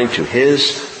called according to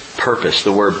His purpose.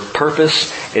 The word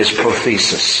purpose is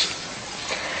prothesis.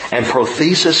 And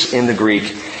prothesis in the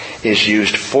Greek is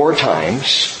used 4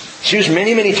 times. It's used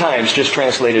many, many times, just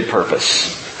translated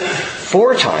purpose.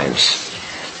 4 times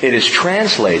it is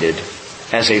translated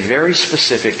as a very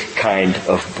specific kind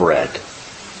of bread.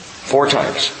 4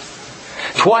 times.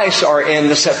 Twice are in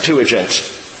the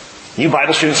Septuagint. You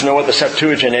Bible students know what the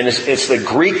Septuagint is. It's the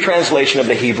Greek translation of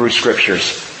the Hebrew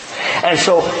Scriptures. And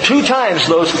so 2 times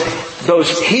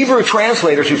those Hebrew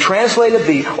translators who translated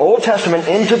the Old Testament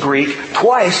into Greek,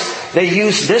 twice they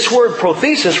used this word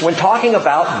prothesis when talking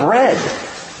about bread.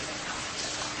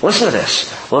 Listen to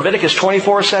this. Leviticus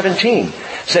 24:17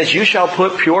 says, "You shall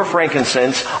put pure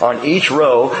frankincense on each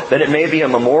row, that it may be a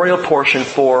memorial portion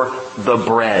for the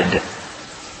bread."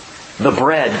 The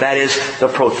bread, that is the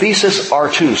prothesis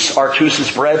artus. Artus is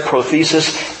bread,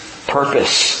 prothesis,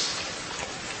 purpose.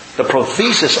 The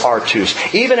prothesis artus.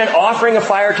 Even an offering of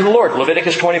fire to the Lord.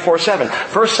 Leviticus 24:7.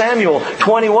 1 Samuel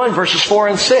 21 verses 4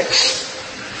 and 6.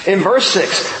 In verse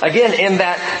 6, again in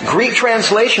that Greek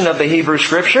translation of the Hebrew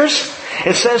Scriptures,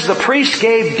 it says the priest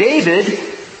gave David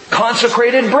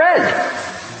consecrated bread.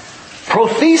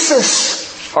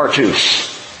 Prothesis artus.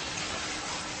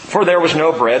 For there was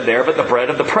no bread there, but the bread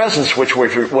of the presence, which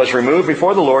was removed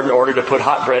before the Lord in order to put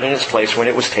hot bread in its place when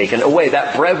it was taken away.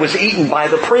 That bread was eaten by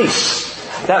the priests.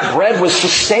 That bread was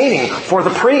sustaining for the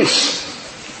priests.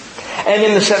 And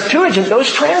in the Septuagint,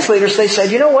 those translators, they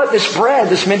said, you know what, this bread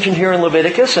that's mentioned here in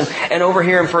Leviticus and over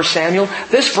here in 1 Samuel,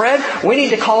 this bread, we need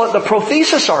to call it the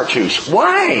prothesis artus.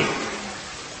 Why?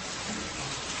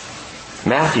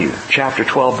 Matthew chapter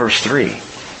 12 verse 3.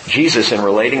 Jesus, in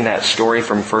relating that story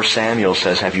from 1 Samuel,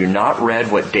 says, "Have you not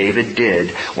read what David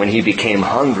did when he became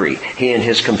hungry, he and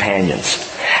his companions?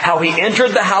 How he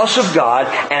entered the house of God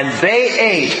and they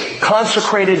ate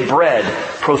consecrated bread,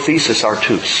 prothesis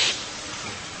artus."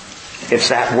 It's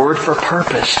that word for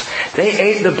purpose. They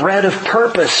ate the bread of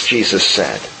purpose, Jesus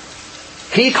said.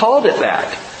 He called it that.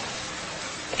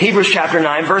 Hebrews chapter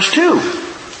 9 verse 2.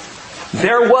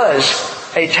 There was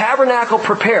a tabernacle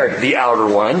prepared, the outer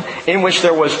one, in which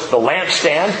there was the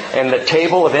lampstand and the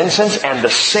table of incense and the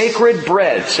sacred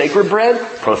bread. Sacred bread?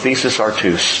 Prothesis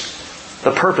artus.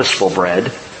 The purposeful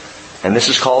bread. And this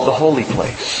is called the holy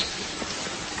place.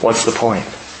 What's the point?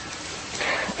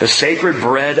 The sacred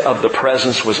bread of the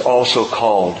presence was also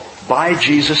called, by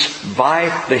Jesus, by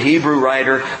the Hebrew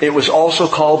writer, it was also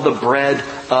called the bread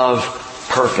of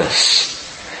purpose.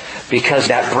 Because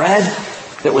that bread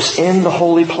that was in the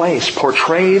holy place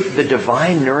portrayed the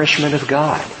divine nourishment of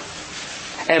God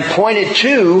and pointed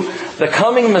to the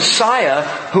coming Messiah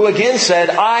who again said,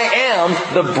 "I am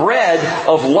the bread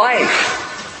of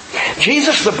life."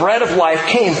 Jesus, the bread of life,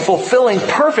 came fulfilling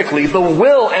perfectly the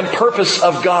will and purpose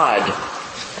of God,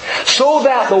 so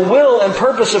that the will and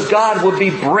purpose of God would be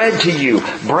bread to you,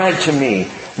 bread to me,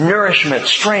 nourishment,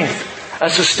 strength, a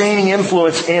sustaining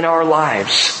influence in our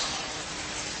lives.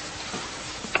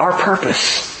 Our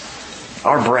purpose,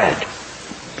 our bread.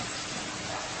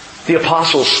 The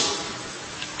apostles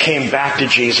came back to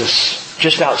Jesus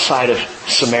just outside of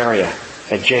Samaria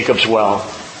at Jacob's well.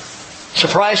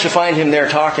 Surprised to find him there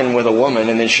talking with a woman,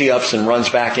 and then she ups and runs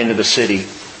back into the city.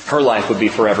 Her life would be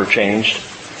forever changed.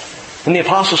 And the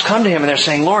apostles come to him and they're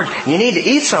saying, "Lord, you need to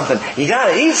eat something. You got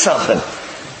to eat something."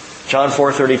 John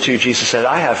 4:32, Jesus said,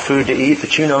 "I have food to eat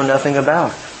that you know nothing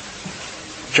about."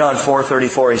 John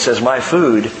 4:34, he says, "My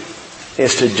food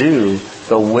is to do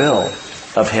the will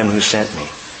of Him who sent me."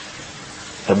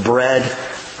 The bread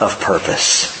of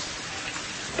purpose.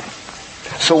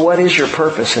 So what is your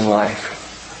purpose in life?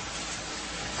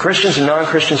 Christians and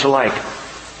non-Christians alike,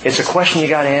 it's a question you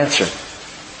got to answer.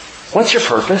 What's your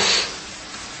purpose?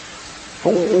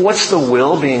 What's the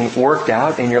will being worked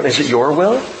out in your... Is it your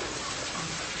will?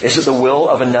 Is it the will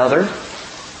of another?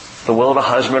 The will of a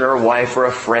husband or a wife or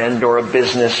a friend or a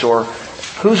business, or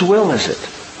whose will is it?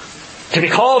 To be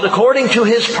called according to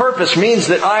His purpose means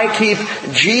that I keep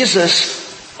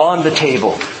Jesus on the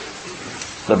table,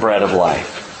 the bread of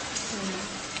life.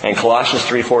 And Colossians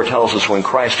 3:4 tells us when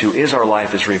Christ, who is our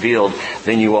life, is revealed,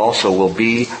 then you also will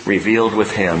be revealed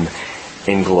with Him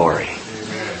in glory.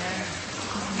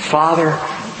 Father,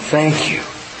 thank you.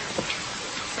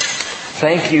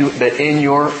 Thank you that in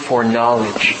your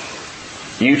foreknowledge,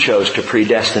 you chose to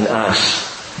predestine us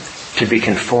to be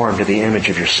conformed to the image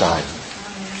of your Son.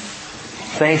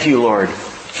 Thank you, Lord,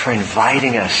 for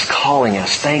inviting us, calling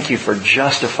us. Thank you for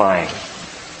justifying.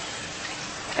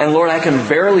 And Lord, I can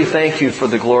barely thank you for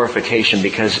the glorification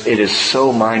because it is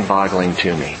so mind-boggling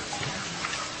to me.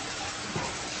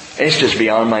 It's just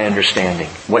beyond my understanding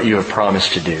what you have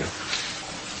promised to do.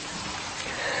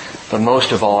 But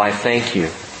most of all, I thank you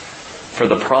for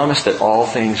the promise that all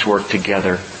things work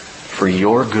together for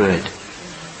your good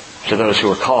to those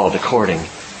who are called according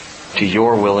to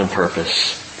your will and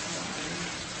purpose.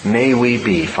 May we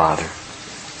be, Father,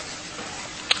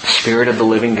 Spirit of the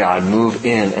living God, move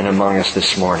in and among us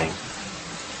this morning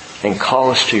and call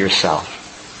us to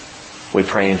yourself. We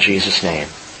pray in Jesus' name.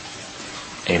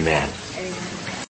 Amen.